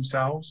time to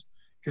themselves,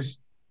 because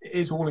it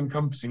is all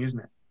encompassing,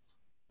 isn't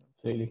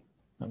it?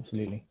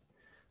 Absolutely.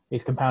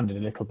 It's compounded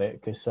a little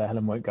bit because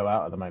Helen won't go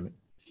out at the moment.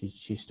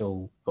 She's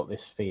still got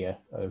this fear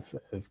of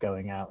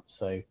going out.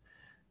 So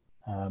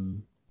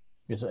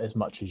as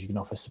much as you can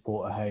offer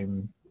support at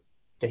home,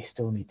 they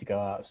still need to go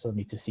out, still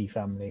need to see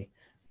family.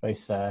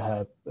 Both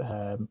her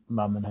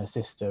mum and her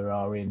sister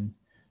are in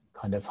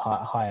kind of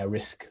higher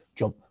risk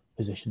job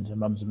positions. Her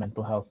mum's a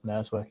mental health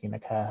nurse working in a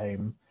care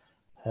home.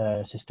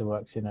 Her sister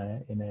works in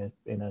a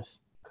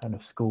kind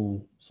of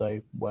school, so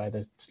where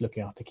they're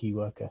looking after key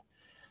worker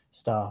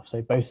staff.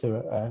 So both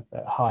are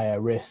at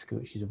higher risk,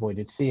 which she's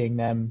avoided seeing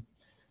them.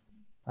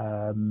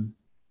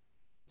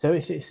 So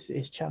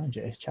it's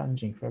challenging. It's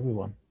challenging for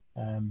everyone.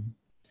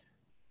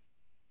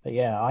 But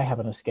yeah, I have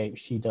an escape.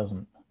 She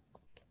doesn't.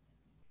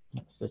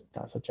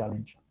 That's a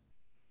challenge.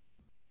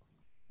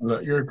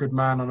 Look, you're a good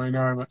man, and I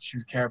know how much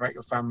you care about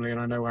your family, and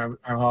I know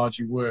how hard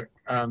you work.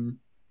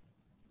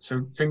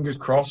 So fingers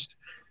crossed,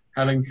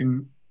 Helen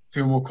can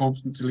feel more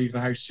confident to leave the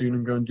house soon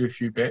and go and do a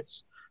few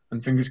bits.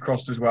 And fingers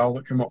crossed as well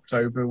that come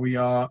October we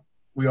are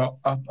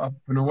up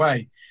and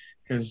away,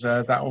 because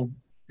that will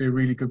be a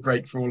really good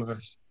break for all of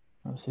us.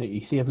 Absolutely.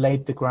 You see, I've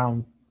laid the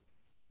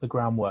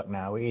groundwork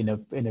now in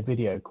a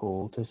video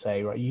call to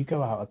say, right, you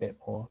go out a bit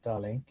more,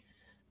 darling,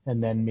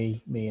 and then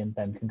me and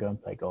Ben can go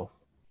and play golf.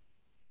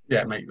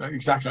 Yeah, mate,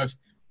 exactly.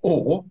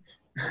 Or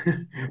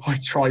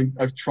I've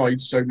tried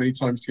so many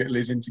times to get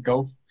Liz into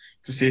golf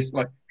to see us,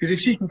 like, because if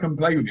she can come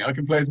play with me, I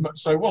can play as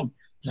much as I want.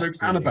 So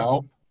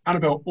Absolutely.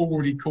 Annabelle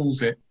already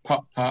calls it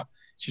putt putt.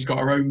 She's got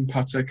her own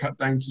putter cut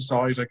down to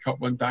size. I cut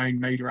one down,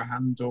 made her a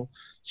handle.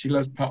 She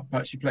loves putt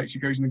putt. She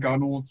goes in the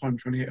garden all the time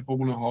trying to hit a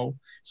ball in a hole.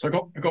 So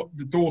I got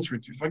the daughter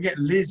into it. If I get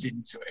Liz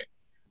into it,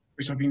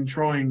 which I've been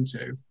trying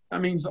to,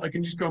 that means that I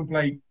can just go and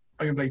play.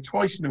 I can play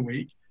twice in a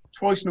week,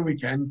 twice in a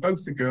weekend.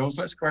 Both the girls,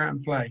 let's go out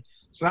and play.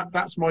 So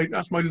that's my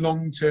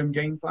long-term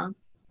game plan.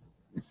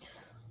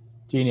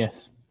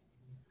 Genius.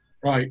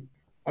 Right.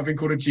 I've been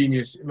called a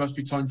genius. It must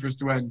be time for us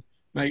to end.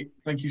 Mate,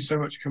 thank you so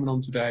much for coming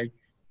on today.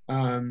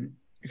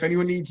 If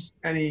anyone needs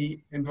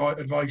any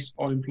advice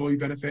on employee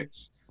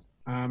benefits,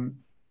 I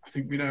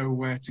think we know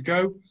where to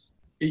go.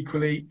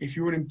 Equally, if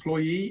you're an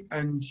employee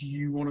and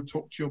you want to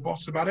talk to your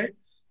boss about it,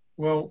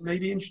 well,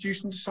 maybe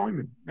introduce them to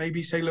Simon.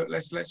 Maybe say, look,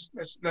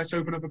 let's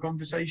open up a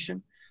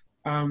conversation.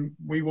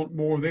 We want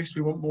more of this.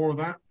 We want more of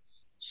that.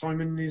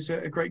 Simon is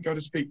a great guy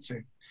to speak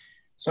to.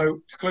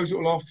 So to close it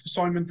all off,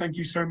 Simon, thank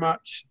you so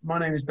much. My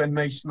name is Ben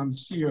Mason. I'm the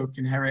CEO of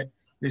KinHerit.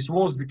 This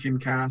was the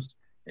KinKast.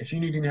 If you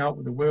need any help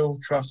with a will,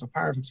 trust, or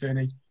power of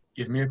attorney,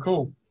 give me a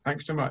call.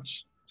 Thanks so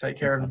much. Take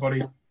care,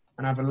 everybody,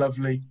 and have a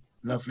lovely,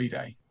 lovely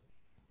day.